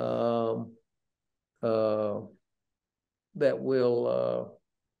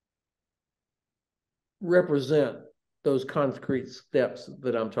represent those concrete steps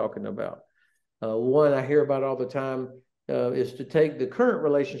that I'm talking about. One I hear about all the time is to take the current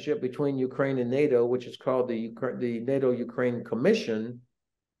relationship between Ukraine and NATO, which is called the NATO-Ukraine Commission,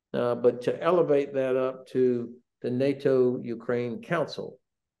 but to elevate that up to the NATO-Ukraine Council.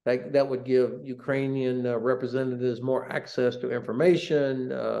 That would give Ukrainian representatives more access to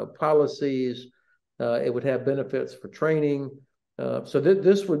information, policies. It would have benefits for training. So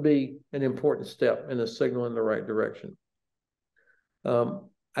this would be an important step and a signal in the right direction.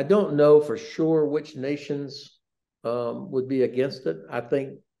 I don't know for sure which nations would be against it. I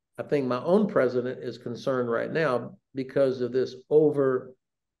think my own president is concerned right now because of this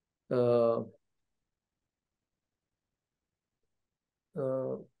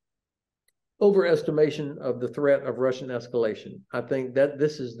overestimation of the threat of Russian escalation. I think that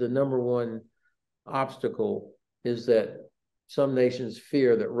this is the number one obstacle, is that some nations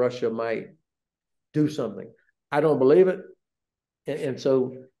fear that Russia might do something. I don't believe it. And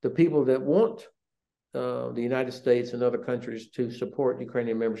so the people that want the United States and other countries to support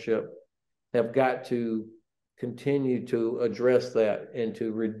Ukrainian membership have got to continue to address that and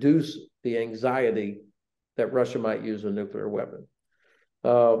to reduce the anxiety that Russia might use a nuclear weapon.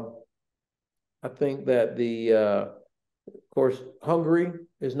 I think that of course, Hungary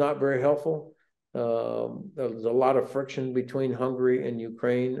is not very helpful. There's a lot of friction between Hungary and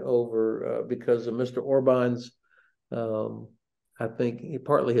Ukraine over because of Mr. Orban's, I think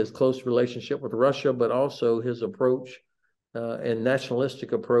partly his close relationship with Russia, but also his approach and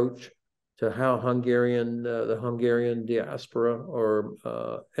nationalistic approach to how the Hungarian diaspora or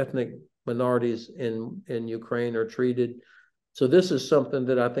ethnic minorities in Ukraine are treated. So this is something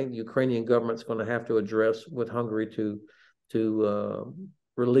that I think the Ukrainian government's going to have to address with Hungary to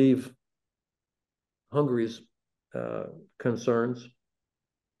relieve Hungary's concerns.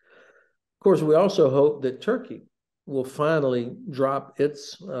 Of course, we also hope that Turkey will finally drop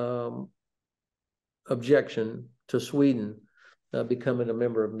its objection to Sweden becoming a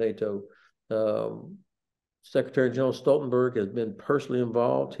member of NATO. Secretary General Stoltenberg has been personally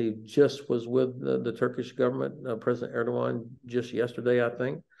involved. He just was with the Turkish government, President Erdogan, just yesterday, I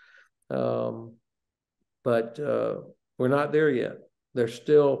think. But we're not there yet. There's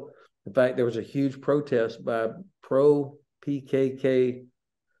still, in fact, there was a huge protest by pro-PKK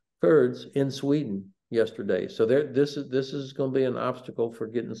Kurds in Sweden yesterday. So this is going to be an obstacle for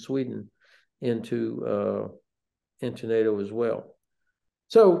getting Sweden into NATO as well.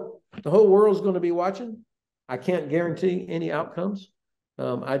 So the whole world's going to be watching. I can't guarantee any outcomes.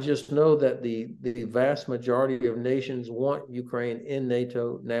 I just know that the vast majority of nations want Ukraine in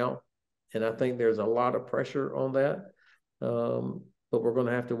NATO now, and I think there's a lot of pressure on that. But we're going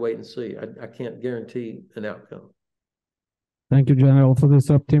to have to wait and see. I can't guarantee an outcome. Thank you, General, for this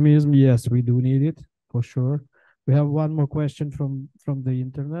optimism. Yes, we do need it, for sure. We have one more question from the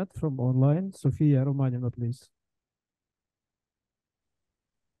internet, from online. Sofia Romanina, please.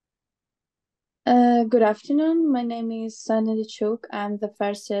 Good afternoon. My name is Sonia Lichuk. I'm the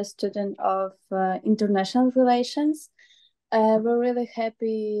first year student of International Relations. We're really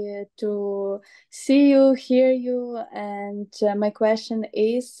happy to see you, hear you, and my question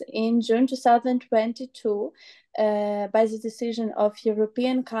is, in June 2022, by the decision of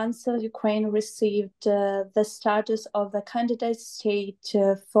European Council, Ukraine received the status of a candidate state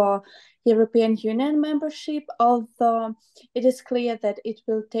for European Union membership, although it is clear that it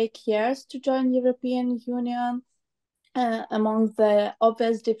will take years to join European Union. Among the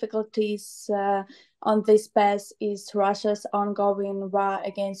obvious difficulties on this path is Russia's ongoing war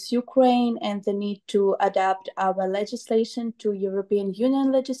against Ukraine and the need to adapt our legislation to European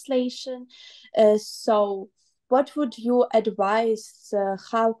Union legislation. So what would you advise?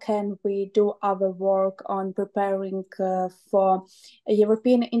 How can we do our work on preparing for a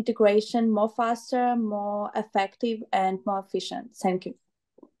European integration more faster, more effective, and more efficient? Thank you.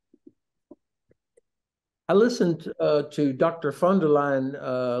 I listened to Dr. von der Leyen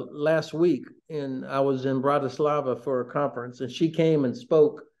last week, and I was in Bratislava for a conference, and she came and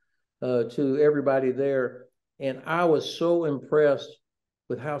spoke to everybody there, and I was so impressed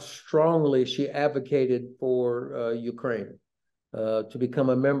with how strongly she advocated for Ukraine to become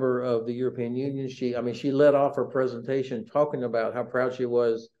a member of the European Union. She led off her presentation talking about how proud she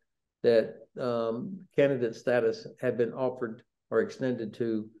was that candidate status had been offered or extended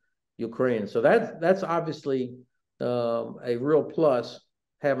to Ukraine. So that's obviously a real plus,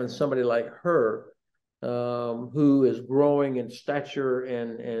 having somebody like her who is growing in stature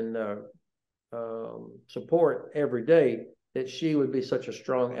and support every day, that she would be such a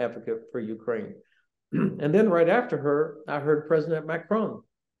strong advocate for Ukraine. And then right after her, I heard President Macron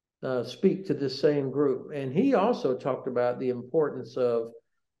speak to this same group, and he also talked about the importance of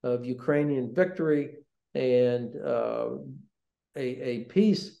Ukrainian victory and a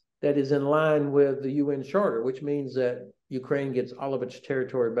peace that is in line with the UN Charter, which means that Ukraine gets all of its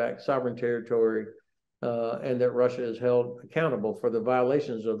territory back, sovereign territory, and that Russia is held accountable for the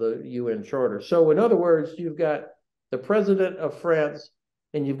violations of the UN Charter. So in other words, you've got the president of France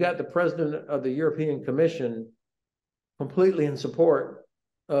and you've got the president of the European Commission completely in support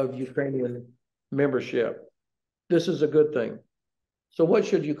of Ukrainian membership. This is a good thing. So what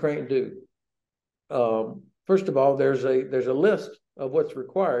should Ukraine do? First of all, there's a list of what's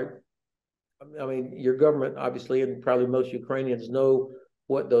required. I mean, your government, obviously, and probably most Ukrainians know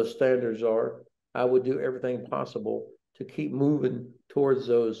what those standards are. I would do everything possible to keep moving towards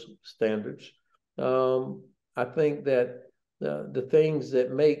those standards. I think that the things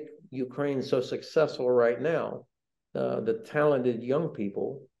that make Ukraine so successful right now, the talented young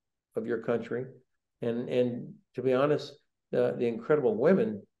people of your country, and to be honest, the incredible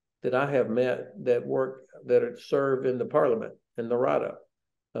women that I have met that serve in the parliament, in the Rada,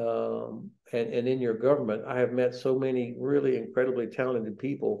 and in your government. I have met so many really incredibly talented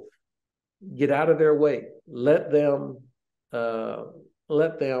people. Get out of their way. Let them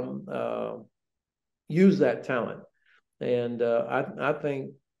use that talent. And I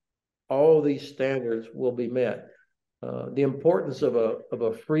think all these standards will be met. The importance of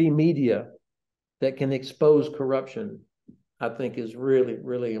a free media that can expose corruption, I think, is really,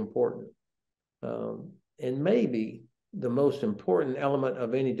 really important. And maybe the most important element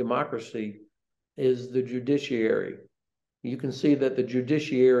of any democracy is the judiciary. You can see that the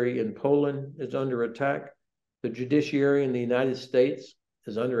judiciary in Poland is under attack. The judiciary in the United States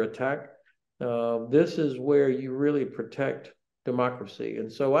is under attack. This is where you really protect democracy.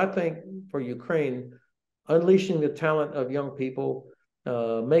 And so I think for Ukraine, unleashing the talent of young people,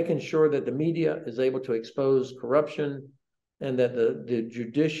 making sure that the media is able to expose corruption, and that the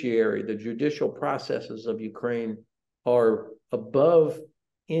judiciary, the judicial processes of Ukraine are above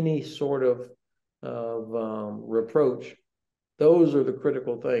any sort of reproach. Those are the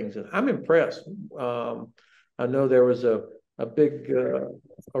critical things. And I'm impressed. I know there was a big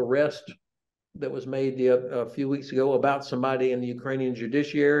arrest that was made a few weeks ago about somebody in the Ukrainian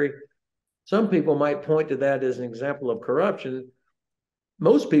judiciary. Some people might point to that as an example of corruption.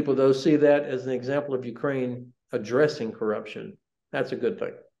 Most people, though, see that as an example of Ukraine addressing corruption. That's a good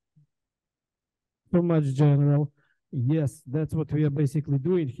thing. so much, General. Yes, that's what we are basically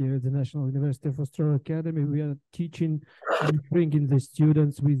doing here at the National University of Australia Academy. We are teaching and bringing the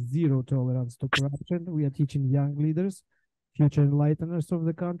students with zero tolerance to corruption. We are teaching young leaders, future enlighteners of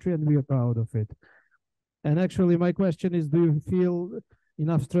the country, and we are proud of it. And actually, my question is, do you feel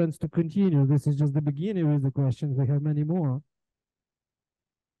enough strength to continue? This is just the beginning with the questions. We have many more.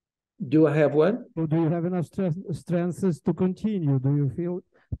 Do I have what? So do you have enough strengths to continue? Do you feel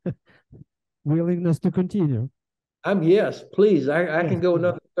willingness to continue? Yes, please. I can go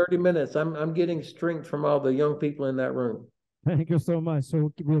another 30 minutes. I'm getting strength from all the young people in that room. Thank you so much.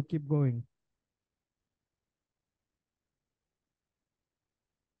 So we'll keep going.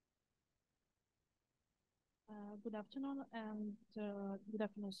 Good afternoon,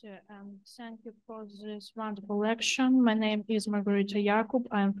 sir, and thank you for this wonderful lecture. My name is Margarita Jakub.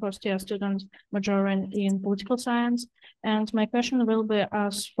 I am first-year student majoring in political science, and my question will be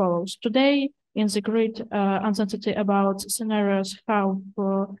as follows. Today, in the great uncertainty about scenarios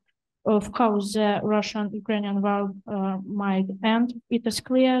of how the Russian-Ukrainian war might end, it is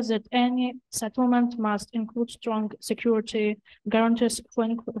clear that any settlement must include strong security guarantees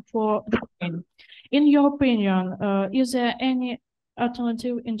for Ukraine. In your opinion, is there any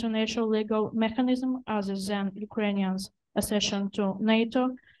alternative international legal mechanism other than Ukrainians' accession to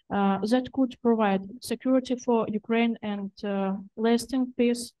NATO that could provide security for Ukraine and lasting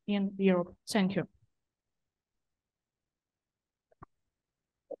peace in Europe? Thank you.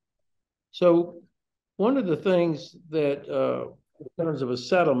 So one of the things that, in terms of a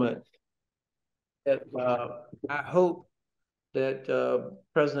settlement, that I hope that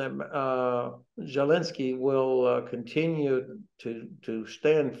President Zelensky will continue to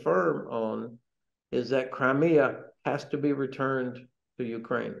stand firm on is that Crimea has to be returned to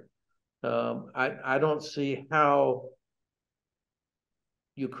Ukraine. I don't see how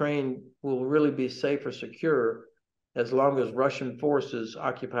Ukraine will really be safe or secure as long as Russian forces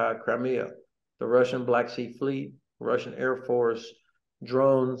occupy Crimea. The Russian Black Sea Fleet, Russian Air Force,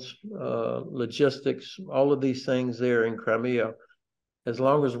 drones, logistics, all of these things there in Crimea. As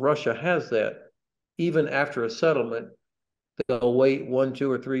long as Russia has that, even after a settlement, they'll wait 1,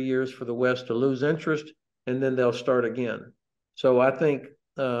 2, or 3 years for the West to lose interest, and then they'll start again. So I think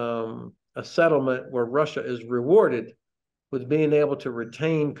a settlement where Russia is rewarded with being able to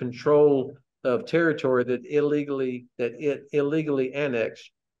retain control of territory that it illegally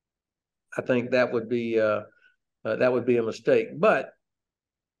annexed, I think that would be a mistake. But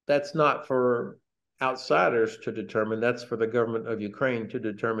that's not for outsiders to determine. That's for the government of Ukraine to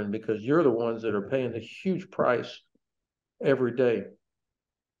determine, because you're the ones that are paying the huge price every day.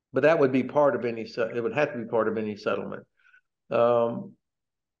 But that would be part of any, it would have to be part of any settlement. I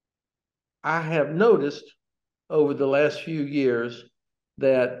have noticed over the last few years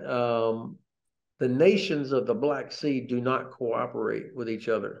that the nations of the Black Sea do not cooperate with each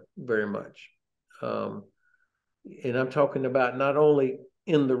other very much. And I'm talking about not only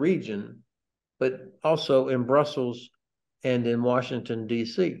in the region, but also in Brussels and in Washington,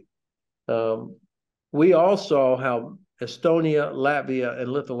 D.C. We all saw how Estonia, Latvia,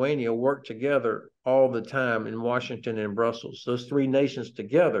 and Lithuania work together all the time in Washington and Brussels. Those three nations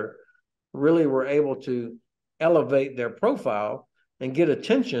together really were able to elevate their profile and get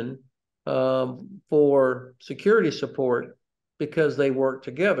attention for security support because they work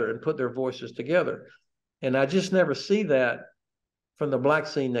together and put their voices together. And I just never see that from the Black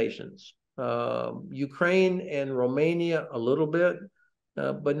Sea nations. Ukraine and Romania a little bit,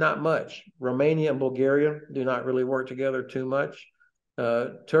 but not much. Romania and Bulgaria do not really work together too much.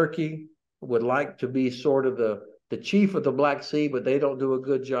 Turkey would like to be sort of the chief of the Black Sea, but they don't do a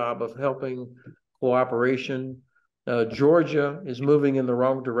good job of helping cooperation. Georgia is moving in the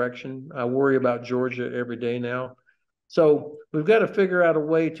wrong direction. I worry about Georgia every day now. So we've got to figure out a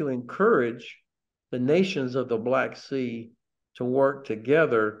way to encourage the nations of the Black Sea to work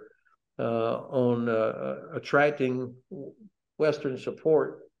together on attracting Western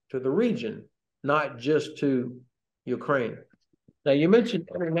support to the region, not just to Ukraine. Now, you mentioned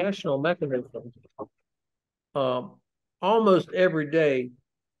international mechanisms. Almost every day,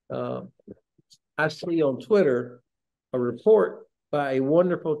 I see on Twitter a report by a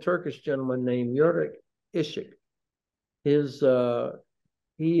wonderful Turkish gentleman named Yurick Ishik. His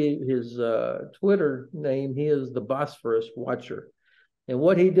Twitter name, he is the Bosphorus Watcher. And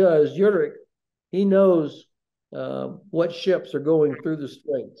what he does, Yurick, he knows what ships are going through the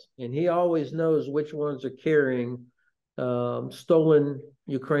straits, and he always knows which ones are carrying stolen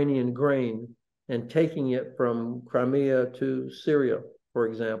Ukrainian grain and taking it from Crimea to Syria, for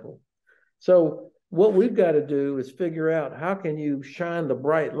example. So what we've got to do is figure out how can you shine the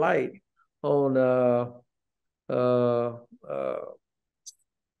bright light on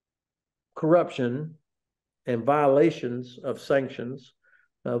corruption and violations of sanctions,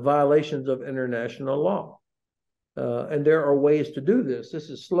 violations of international law. And there are ways to do this. This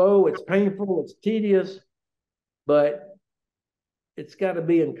is slow, it's painful, it's tedious, but it's got to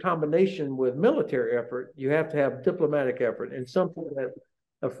be in combination with military effort. You have to have diplomatic effort. And something that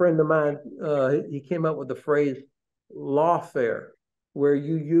a friend of mine, he came up with the phrase lawfare, where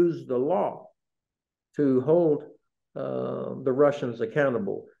you use the law to hold the Russians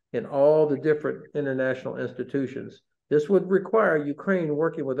accountable in all the different international institutions. This would require Ukraine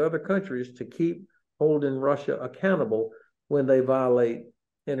working with other countries to keep holding Russia accountable when they violate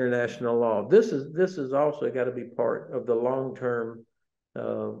international law. This is also got to be part of the long-term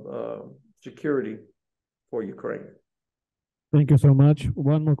security for Ukraine. Thank you so much.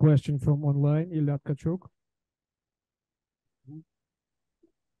 One more question from online, Ilya Tkachuk.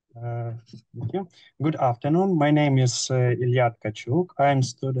 Thank you. Good afternoon. My name is Ilya Tkachuk. I'm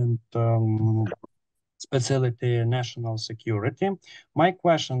student specialty national security. My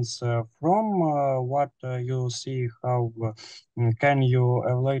questions from what you see, how can you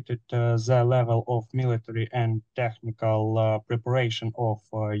evaluate the level of military and technical preparation of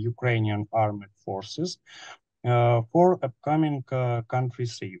Ukrainian armed forces for upcoming country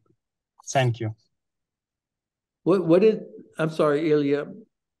save? Thank you. I'm sorry, Ilya.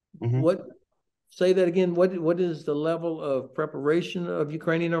 Mm-hmm. Say that again. What is the level of preparation of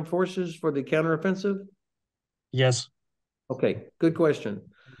Ukrainian armed forces for the counteroffensive? Yes. Okay, good question.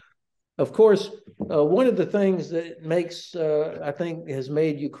 Of course, one of the things that makes, I think, has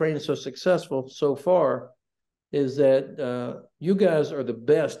made Ukraine so successful so far is that you guys are the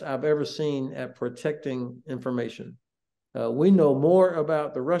best I've ever seen at protecting information. We know more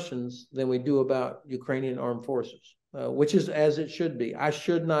about the Russians than we do about Ukrainian armed forces, which is as it should be. I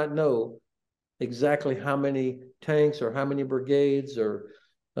should not know exactly how many tanks or how many brigades or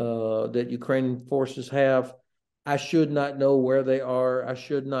that Ukrainian forces have. I should not know where they are. I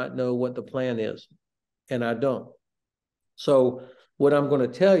should not know what the plan is, and I don't. So what I'm going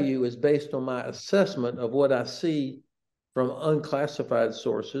to tell you is based on my assessment of what I see from unclassified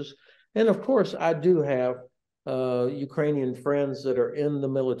sources. And of course, I do have Ukrainian friends that are in the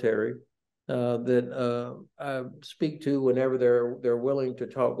military that I speak to whenever they're willing to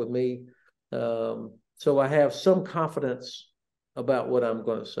talk with me. So I have some confidence about what I'm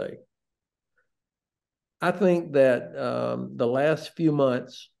going to say. I think that the last few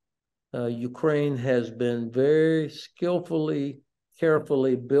months, Ukraine has been very skillfully,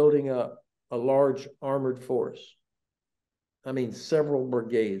 carefully building up a large armored force. I mean, several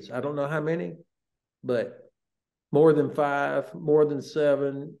brigades. I don't know how many, but more than 5, more than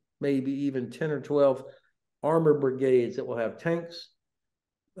 7, maybe even 10 or 12 armored brigades that will have tanks,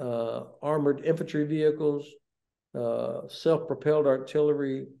 armored infantry vehicles, self-propelled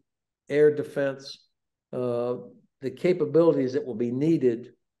artillery, air defense, the capabilities that will be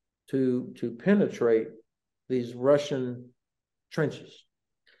needed to penetrate these Russian trenches.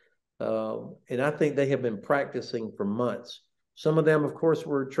 And I think they have been practicing for months. Some of them, of course,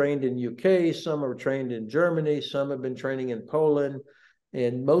 were trained in UK, some are trained in Germany, some have been training in Poland,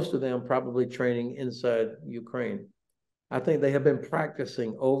 and most of them probably training inside Ukraine. I think they have been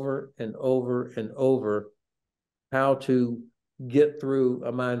practicing over and over and over how to get through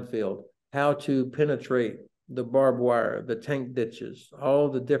a minefield, how to penetrate the barbed wire, the tank ditches, all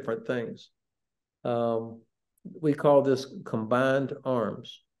the different things. We call this combined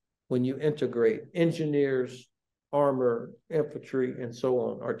arms. When you integrate engineers, armor, infantry, and so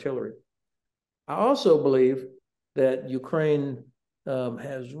on, artillery. I also believe that Ukraine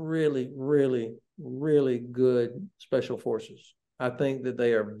has really, really, really good special forces. I think that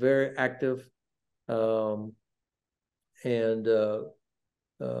they are very active and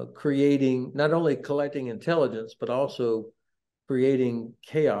creating, not only collecting intelligence, but also creating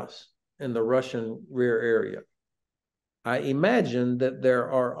chaos in the Russian rear area. I imagine that there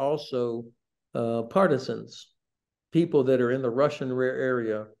are also partisans, people that are in the Russian rear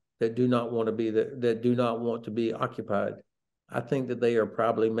area that do not want to be there, that do not want to be occupied. I think that they are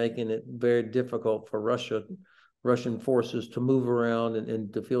probably making it very difficult for Russian forces to move around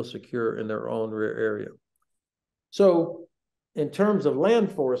and to feel secure in their own rear area. So in terms of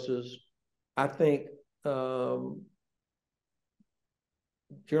land forces, I think General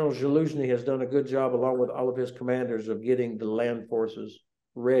Zaluzhny has done a good job, along with all of his commanders, of getting the land forces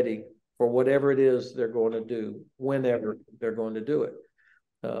ready for whatever it is they're going to do, whenever they're going to do it.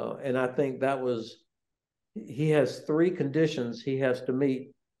 And I think that was, he has 3 conditions he has to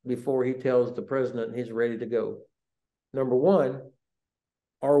meet before he tells the president he's ready to go. Number 1,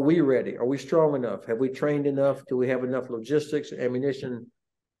 are we ready? Are we strong enough? Have we trained enough? Do we have enough logistics, ammunition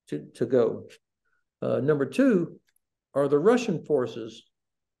to go? Number two, are the Russian forces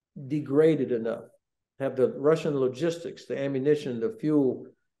degraded enough? Have the Russian logistics, the ammunition, the fuel,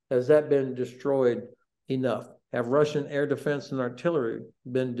 has that been destroyed enough? Have Russian air defense and artillery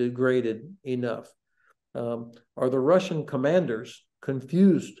been degraded enough? Are the Russian commanders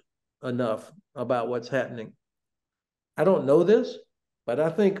confused enough about what's happening? I don't know this, but I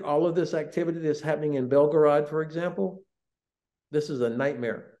think all of this activity that's happening in Belgorod, for example, this is a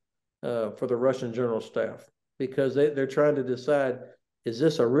nightmare for the Russian general staff, because they're trying to decide, is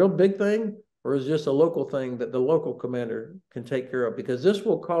this a real big thing, or is this a local thing that the local commander can take care of? Because this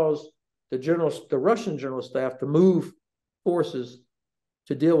will cause the Russian general staff to move forces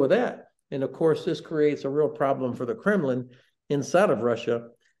to deal with that. And of course, this creates a real problem for the Kremlin inside of Russia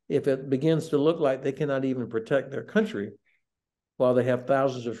if it begins to look like they cannot even protect their country while they have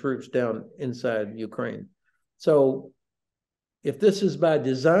thousands of troops down inside Ukraine. So if this is by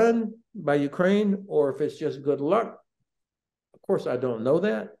design by Ukraine, or if it's just good luck, of course, I don't know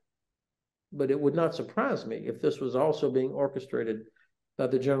that, but it would not surprise me if this was also being orchestrated by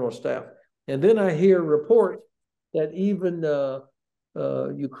the general staff. And then I hear reports that even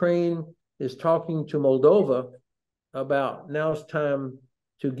Ukraine is talking to Moldova about now it's time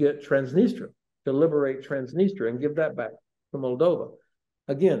to get Transnistria, to liberate Transnistria and give that back to Moldova.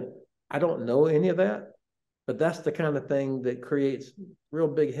 Again, I don't know any of that, but that's the kind of thing that creates real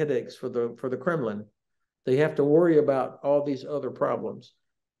big headaches for the Kremlin. They have to worry about all these other problems.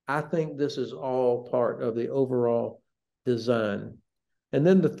 I think this is all part of the overall design. And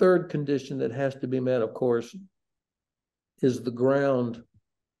then the third condition that has to be met, of course, is the ground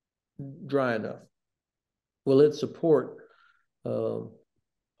dry enough. Will it support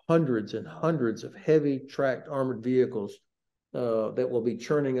hundreds and hundreds of heavy tracked armored vehicles that will be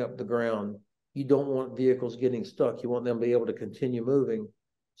churning up the ground? You don't want vehicles getting stuck. You want them to be able to continue moving.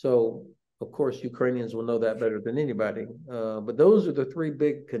 So, of course, Ukrainians will know that better than anybody. But those are the three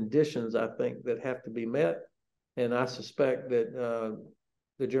big conditions, I think, that have to be met. And I suspect that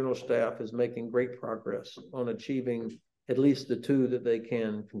the general staff is making great progress on achieving at least the two that they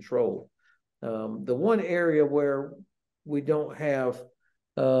can control. The one area where we don't have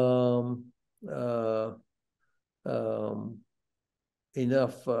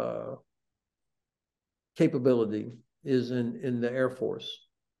enough capability is in the Air Force.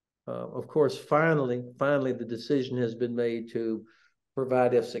 Of course, finally, the decision has been made to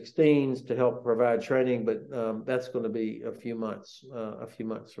provide F-16s to help provide training, but that's going to be a few months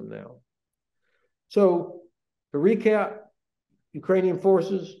from now. So to recap, Ukrainian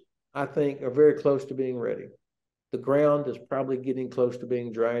forces, I think, are very close to being ready. The ground is probably getting close to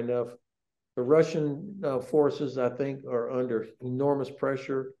being dry enough. The Russian forces, I think, are under enormous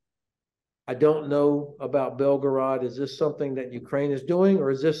pressure. I don't know about Belgorod. Is this something that Ukraine is doing,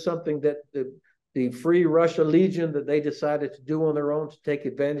 or is this something that the Free Russia Legion that they decided to do on their own to take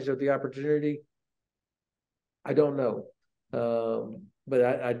advantage of the opportunity? I don't know. But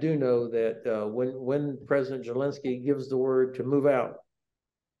I do know that when President Zelensky gives the word to move out,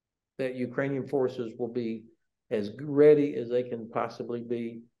 that Ukrainian forces will be as ready as they can possibly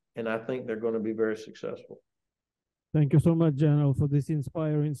be. And I think they're going to be very successful. Thank you so much, General, for this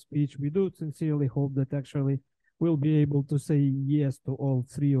inspiring speech. We do sincerely hope that actually we'll be able to say yes to all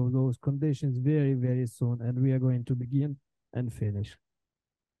three of those conditions very, very soon. And we are going to begin and finish.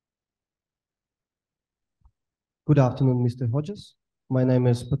 Good afternoon, Mr. Hodges. My name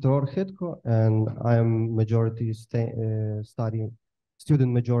is Petro Archetko, and I am majority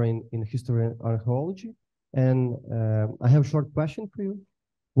student major in history and archaeology. And I have a short question for you.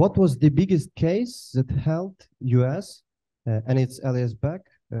 What was the biggest case that held US and its allies back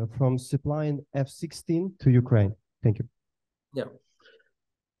from supplying F-16 to Ukraine? Thank you. Yeah.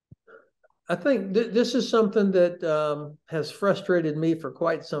 I think this is something that has frustrated me for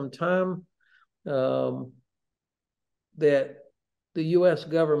quite some time, that the US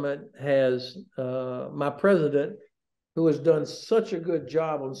government has, my president, who has done such a good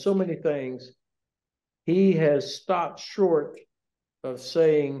job on so many things, he has stopped short of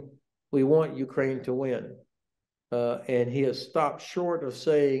saying we want Ukraine to win. And he has stopped short of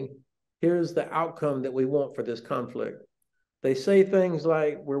saying, here's the outcome that we want for this conflict. They say things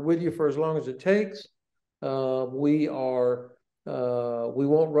like, we're with you for as long as it takes. We want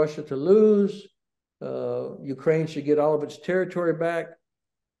Russia to lose. Ukraine should get all of its territory back.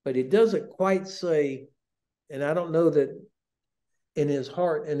 But he doesn't quite say, and I don't know that in his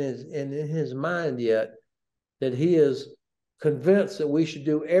heart and in his mind yet, that he is convinced that we should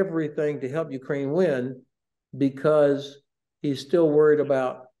do everything to help Ukraine win, because he's still worried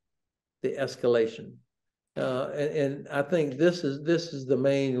about the escalation. And I think this is the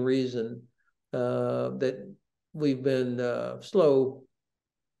main reason that we've been slow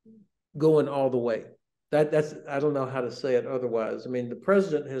going all the way. That's I don't know how to say it otherwise. I mean, the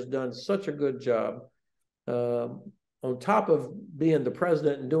president has done such a good job on top of being the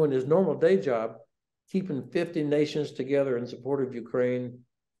president and doing his normal day job, keeping 50 nations together in support of Ukraine.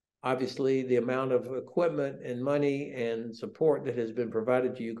 Obviously, the amount of equipment and money and support that has been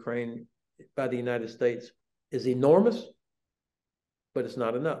provided to Ukraine by the United States is enormous, but it's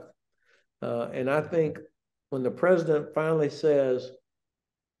not enough. And I think when the president finally says,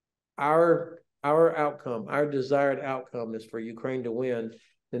 our outcome, our desired outcome is for Ukraine to win,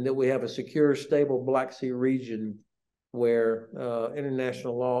 and that we have a secure, stable Black Sea region where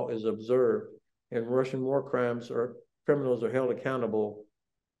international law is observed and Russian war criminals are held accountable.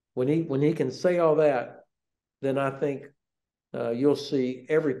 When he can say all that, then I think you'll see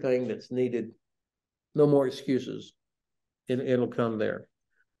everything that's needed. No more excuses. It'll come there.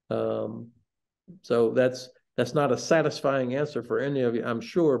 So that's not a satisfying answer for any of you, I'm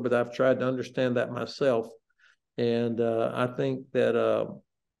sure, but I've tried to understand that myself. And I think that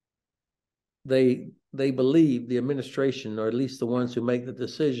they believe, the administration, or at least the ones who make the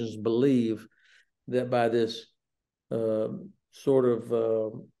decisions, believe that by this sort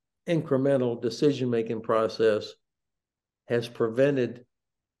of incremental decision-making process has prevented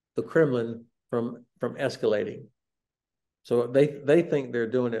the Kremlin from escalating. So they think they're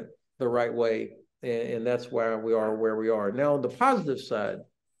doing it the right way, and that's why we are where we are. Now, on the positive side,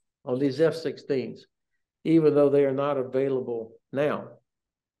 on these F-16s, even though they are not available now,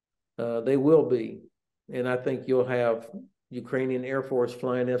 they will be. And I think you'll have Ukrainian Air Force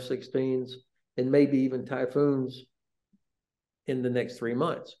flying F-16s and maybe even Typhoons in the next 3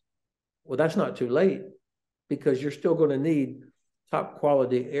 months. Well, that's not too late, because you're still going to need top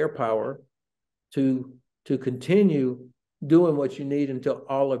quality air power to continue doing what you need until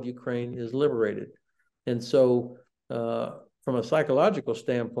all of Ukraine is liberated. And so from a psychological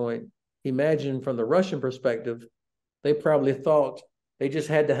standpoint, imagine from the Russian perspective, they probably thought they just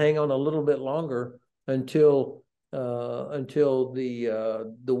had to hang on a little bit longer until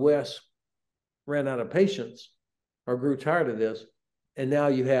the West ran out of patience or grew tired of this. And now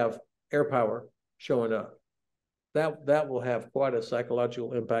you have air power showing up. That will have quite a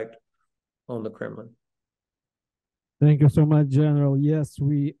psychological impact on the Kremlin. Thank you so much, General. Yes,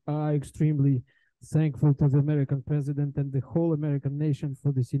 we are extremely thankful to the American president and the whole American nation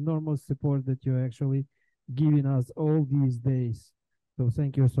for this enormous support that you're actually giving us all these days. So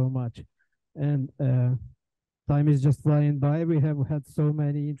thank you so much. And time is just flying by. We have had so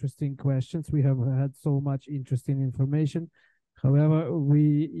many interesting questions. We have had so much interesting information. However,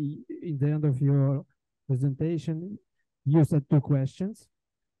 in the end of your presentation, you said 2 questions.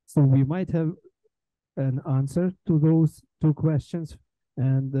 So we might have an answer to those 2 questions.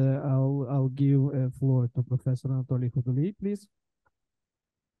 And I'll give a floor to Professor Anatoly Khuduli, please.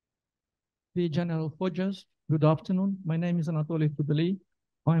 The General Hodges, good afternoon. My name is Anatoly Khuduli.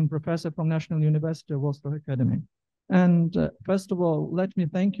 I'm professor from National University of Oslo Academy. And first of all, let me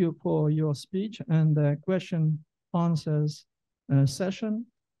thank you for your speech and the question answers session.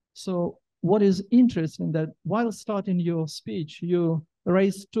 So what is interesting that while starting your speech, you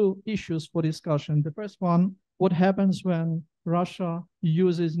raised 2 issues for discussion. The first one, what happens when Russia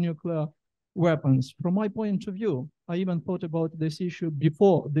uses nuclear weapons? From my point of view, I even thought about this issue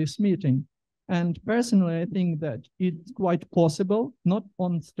before this meeting. And personally, I think that it's quite possible, not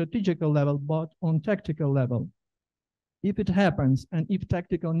on strategical level, but on tactical level. If it happens, and if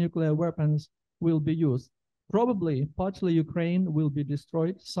tactical nuclear weapons will be used, probably partly Ukraine will be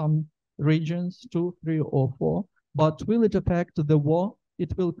destroyed, some regions, 2, 3, or 4. But will it affect the war?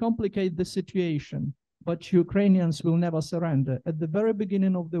 It will complicate the situation, but Ukrainians will never surrender. At the very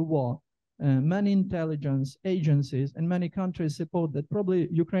beginning of the war, many intelligence agencies and many countries support that probably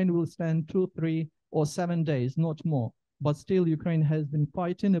Ukraine will stand 2, 3, or 7 days, not more. But still, Ukraine has been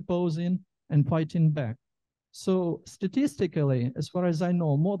fighting, opposing, and fighting back. So statistically, as far as I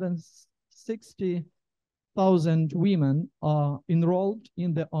know, more than 60,000 women are enrolled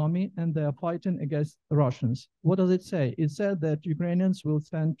in the army and they are fighting against Russians. What does it say? It said that Ukrainians will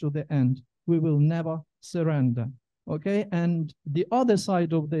stand to the end. We will never surrender. Okay, and the other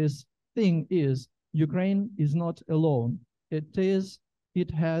side of this thing is Ukraine is not alone.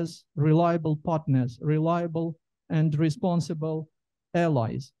 It has reliable partners, reliable and responsible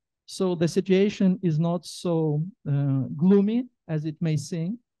allies. So the situation is not so gloomy as it may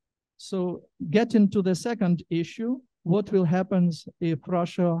seem. So getting to the second issue, what will happen if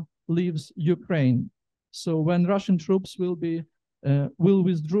Russia leaves Ukraine? So when Russian troops will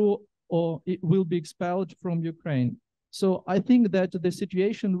withdraw or it will be expelled from Ukraine. So I think that the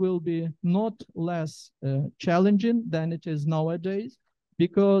situation will be not less challenging than it is nowadays,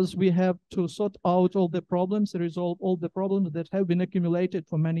 because we have to sort out all the problems, resolve all the problems that have been accumulated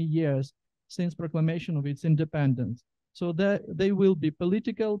for many years since proclamation of its independence. So there will be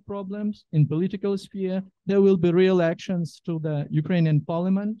political problems in political sphere. There will be real actions to the Ukrainian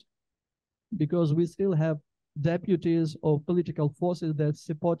parliament, because we still have deputies of political forces that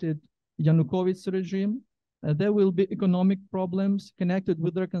supported Yanukovych regime. There will be economic problems connected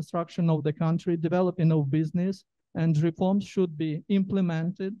with the reconstruction of the country, developing of business, and reforms should be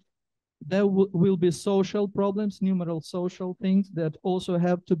implemented. There will be social problems, numerous social things that also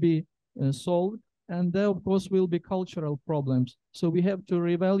have to be solved. And there, of course, will be cultural problems. So we have to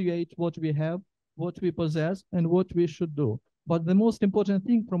reevaluate what we have, what we possess, and what we should do. But the most important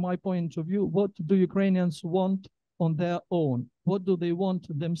thing from my point of view, what do Ukrainians want on their own? What do they want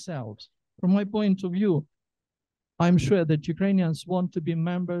themselves? From my point of view, I'm sure that Ukrainians want to be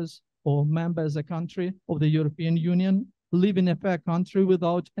members as a country of the European Union, live in a fair country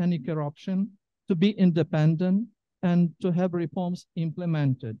without any corruption, to be independent, and to have reforms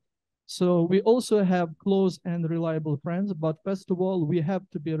implemented. So we also have close and reliable friends, but first of all, we have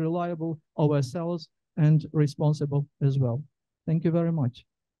to be reliable ourselves and responsible as well. Thank you very much.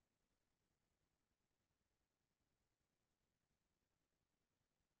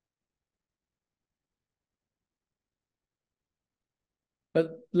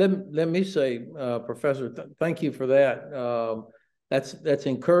 But let me say, Professor, thank you for that. That's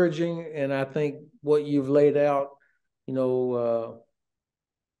encouraging, and I think what you've laid out,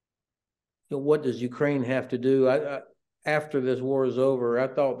 what does Ukraine have to do? After this war is over, I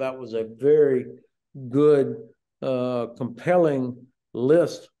thought that was a very good, compelling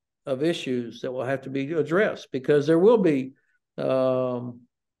list of issues that will have to be addressed, because there will be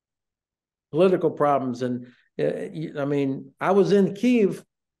political problems. And I mean, I was in Kyiv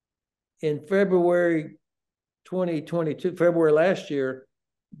in February 2022, February last year,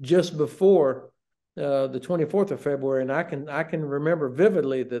 just before the 24th of February, and I can remember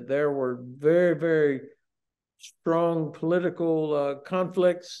vividly that there were very, very strong political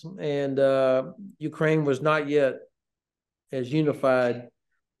conflicts, and Ukraine was not yet as unified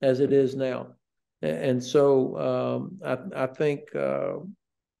as it is now. And so I think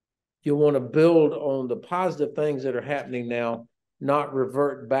you want to build on the positive things that are happening now, not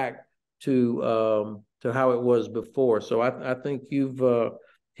revert back to how it was before. So I think you've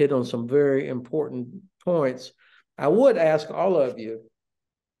hit on some very important points. I would ask all of you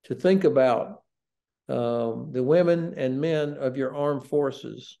to think about the women and men of your armed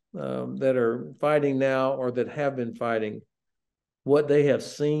forces that are fighting now or that have been fighting, what they have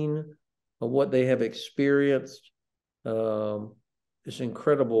seen, or what they have experienced. This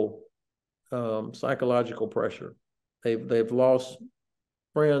incredible psychological pressure. They've lost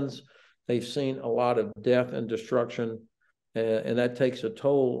friends. They've seen a lot of death and destruction, and that takes a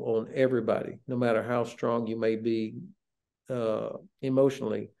toll on everybody, no matter how strong you may be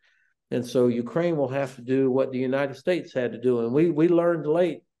emotionally. And so Ukraine will have to do what the United States had to do. And we learned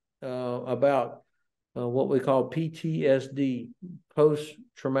late about what we call PTSD,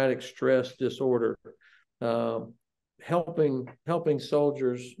 post-traumatic stress disorder, helping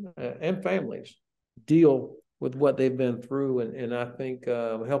soldiers and families deal with what they've been through. And I think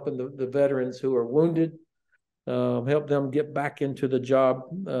helping the veterans who are wounded, help them get back into the job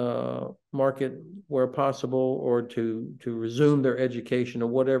market where possible, or to resume their education, or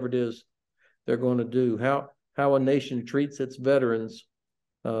whatever it is they're going to do. How a nation treats its veterans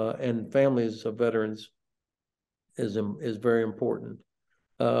and families of veterans is very important.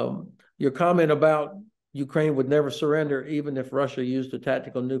 Your comment about Ukraine would never surrender even if Russia used a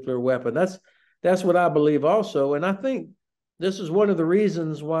tactical nuclear weapon. That's what I believe also. And I think this is one of the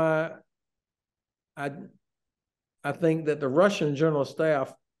reasons why I think that the Russian general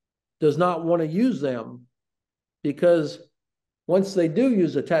staff does not want to use them, because once they do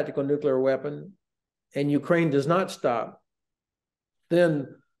use a tactical nuclear weapon and Ukraine does not stop, then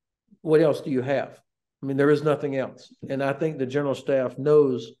what else do you have? I mean, there is nothing else. And I think the general staff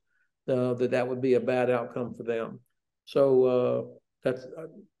knows that would be a bad outcome for them. So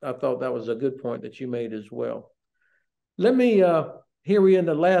I thought that was a good point that you made as well. Let me, here we in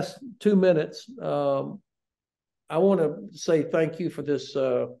the last 2 minutes, I want to say thank you for this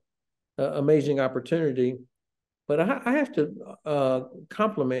amazing opportunity, but I have to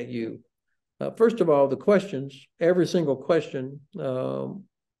compliment you. First of all, the questions, every single question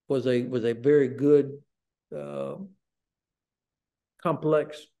was a very good,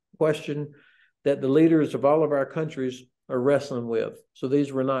 complex question that the leaders of all of our countries are wrestling with. So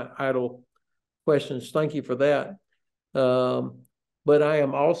these were not idle questions. Thank you for that. But I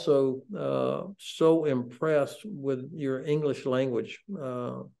am also so impressed with your English language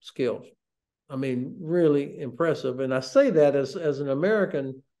skills. I mean, really impressive. And I say that as an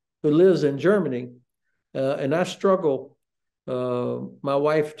American who lives in Germany, and I struggle. My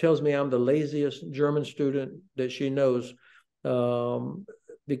wife tells me I'm the laziest German student that she knows,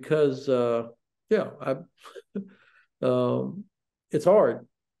 because it's hard.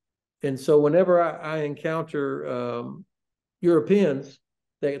 And so whenever I encounter Europeans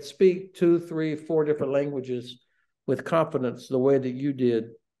that speak 2, 3, 4 different languages with confidence the way that you did,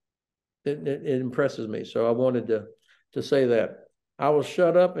 it impresses me. So I wanted to say that. I will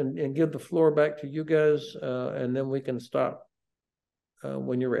shut up and give the floor back to you guys, and then we can stop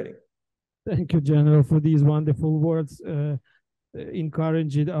when you're ready. Thank you, General, for these wonderful words,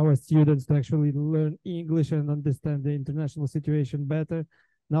 encouraging our students to actually learn English and understand the international situation better.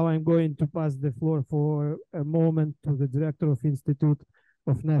 Now I'm going to pass the floor for a moment to the Director of Institute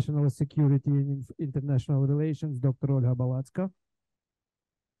of National Security and International Relations, Dr. Olga Balacka.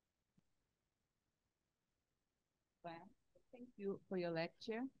 Thank you for your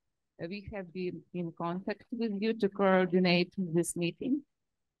lecture. We have been in contact with you to coordinate this meeting.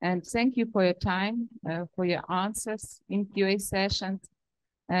 And thank you for your time, for your answers in QA sessions.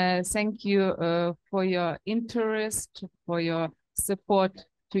 Thank you for your interest, for your support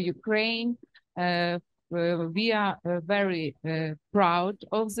to Ukraine. We are very proud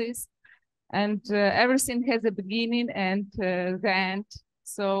of this. And everything has a beginning and the end.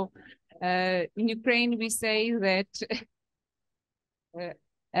 So in Ukraine, we say that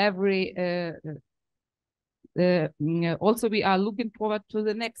also we are looking forward to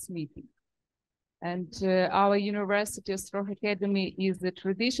the next meeting. And our university, Ostroh Academy, is the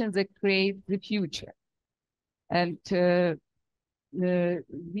tradition that creates the future. And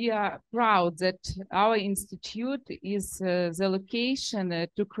we are proud that our institute is the location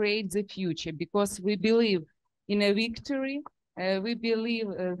to create the future, because we believe in a victory. We believe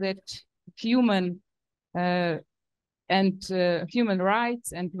that human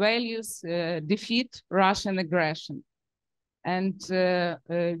rights and values defeat Russian aggression. And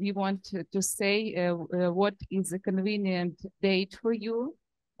we want to say what is a convenient date for you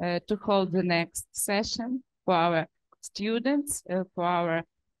to hold the next session for our students, for our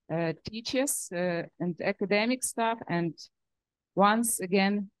teachers and academic staff, and once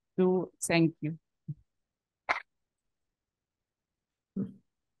again to thank you.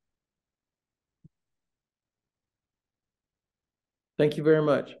 Thank you very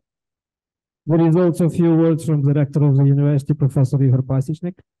much. There is also a few words from the rector of the university, Professor Igor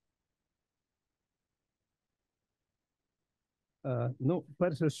Pasічник. Ну,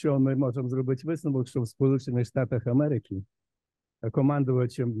 перше, що ми можемо зробити висновок, що в Сполучених Штатах Америки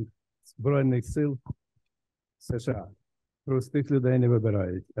командувачем Збройних сил США простих людей не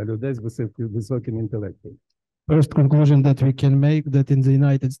вибирають, а людей з високим інтелектом. First conclusion that we can make, that in the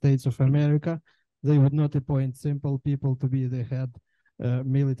United States of America, they would not appoint simple people to be the head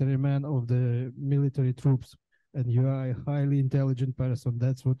military man of the military troops. And you are a highly intelligent person.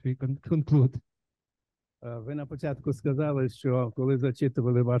 That's what we can conclude. Ви на початку сказали, що коли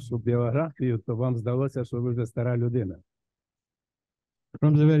зачитували вашу біографію, то вам здалося, що ви вже стара людина.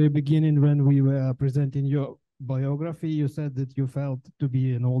 From the very beginning, when we were presenting your biography, you said that you felt to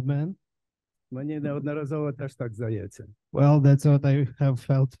be an old man. Мені неодноразово теж так здається. Well, that's what I have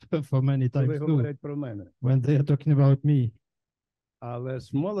felt for many times Коли too, говорять про мене. when they are talking about me. Але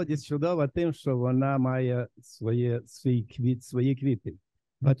ж молодість чудова тим, що вона має свої квіти.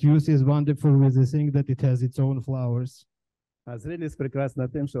 But youth is wonderful with the thing that it has its own flowers. А зрілість прекрасна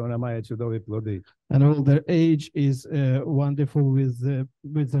тим, що вона має чудові плоди. And older age is wonderful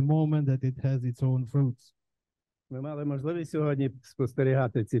with the moment that it has its own fruits. Ми мали можливість сьогодні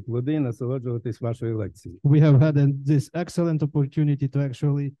спостерігати ці плоди, насолоджуватись вашою лекцією. We have had this excellent opportunity to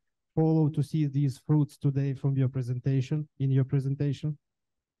actually follow, to see these fruits today from your presentation, in your presentation.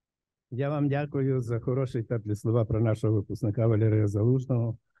 Я вам дякую за хороші теплі слова про нашого випускника Валерія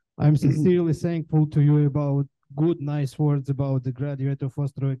Залужного. I'm sincerely thankful to you about good, nice words about the graduate of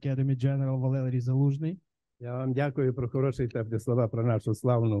Ostroh Academy, General Valery Залужний. Я вам дякую про хороші теплі слова про нашу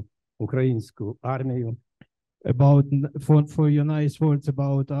славну українську армію. For your nice words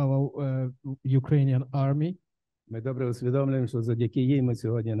about our Ukrainian army. Ми добре усвідомлюємо, що завдяки їй ми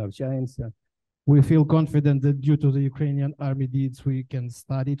сьогодні навчаємося. We feel confident that due to the Ukrainian army deeds we can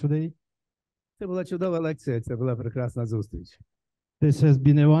study today. Це була чудова лекція, це була прекрасна зустріч. This has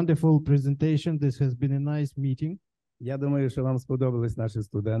been a wonderful presentation. This has been a nice meeting. Я думаю, що вам сподобались наші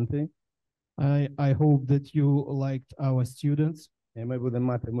студенти. I hope that you liked our students. І ми будемо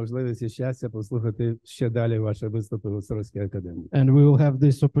мати можливість і щастя послухати ще далі ваші виступи в Острозькій академії. And we will have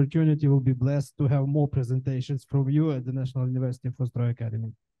this opportunity, we'll be blessed to have more presentations from you at the National University of Ostroy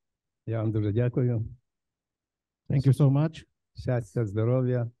Academy. Я вам дуже дякую. Thank you so much. Щастя,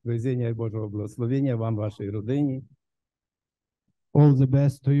 здоров'я, везіння і Божого благословення вам, вашій родині. All the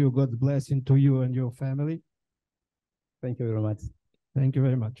best to you. God's blessing to you and your family. Thank you very much. Thank you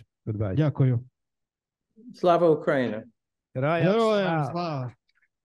very much. Goodbye. Дякую. Слава Україна! Героям слава!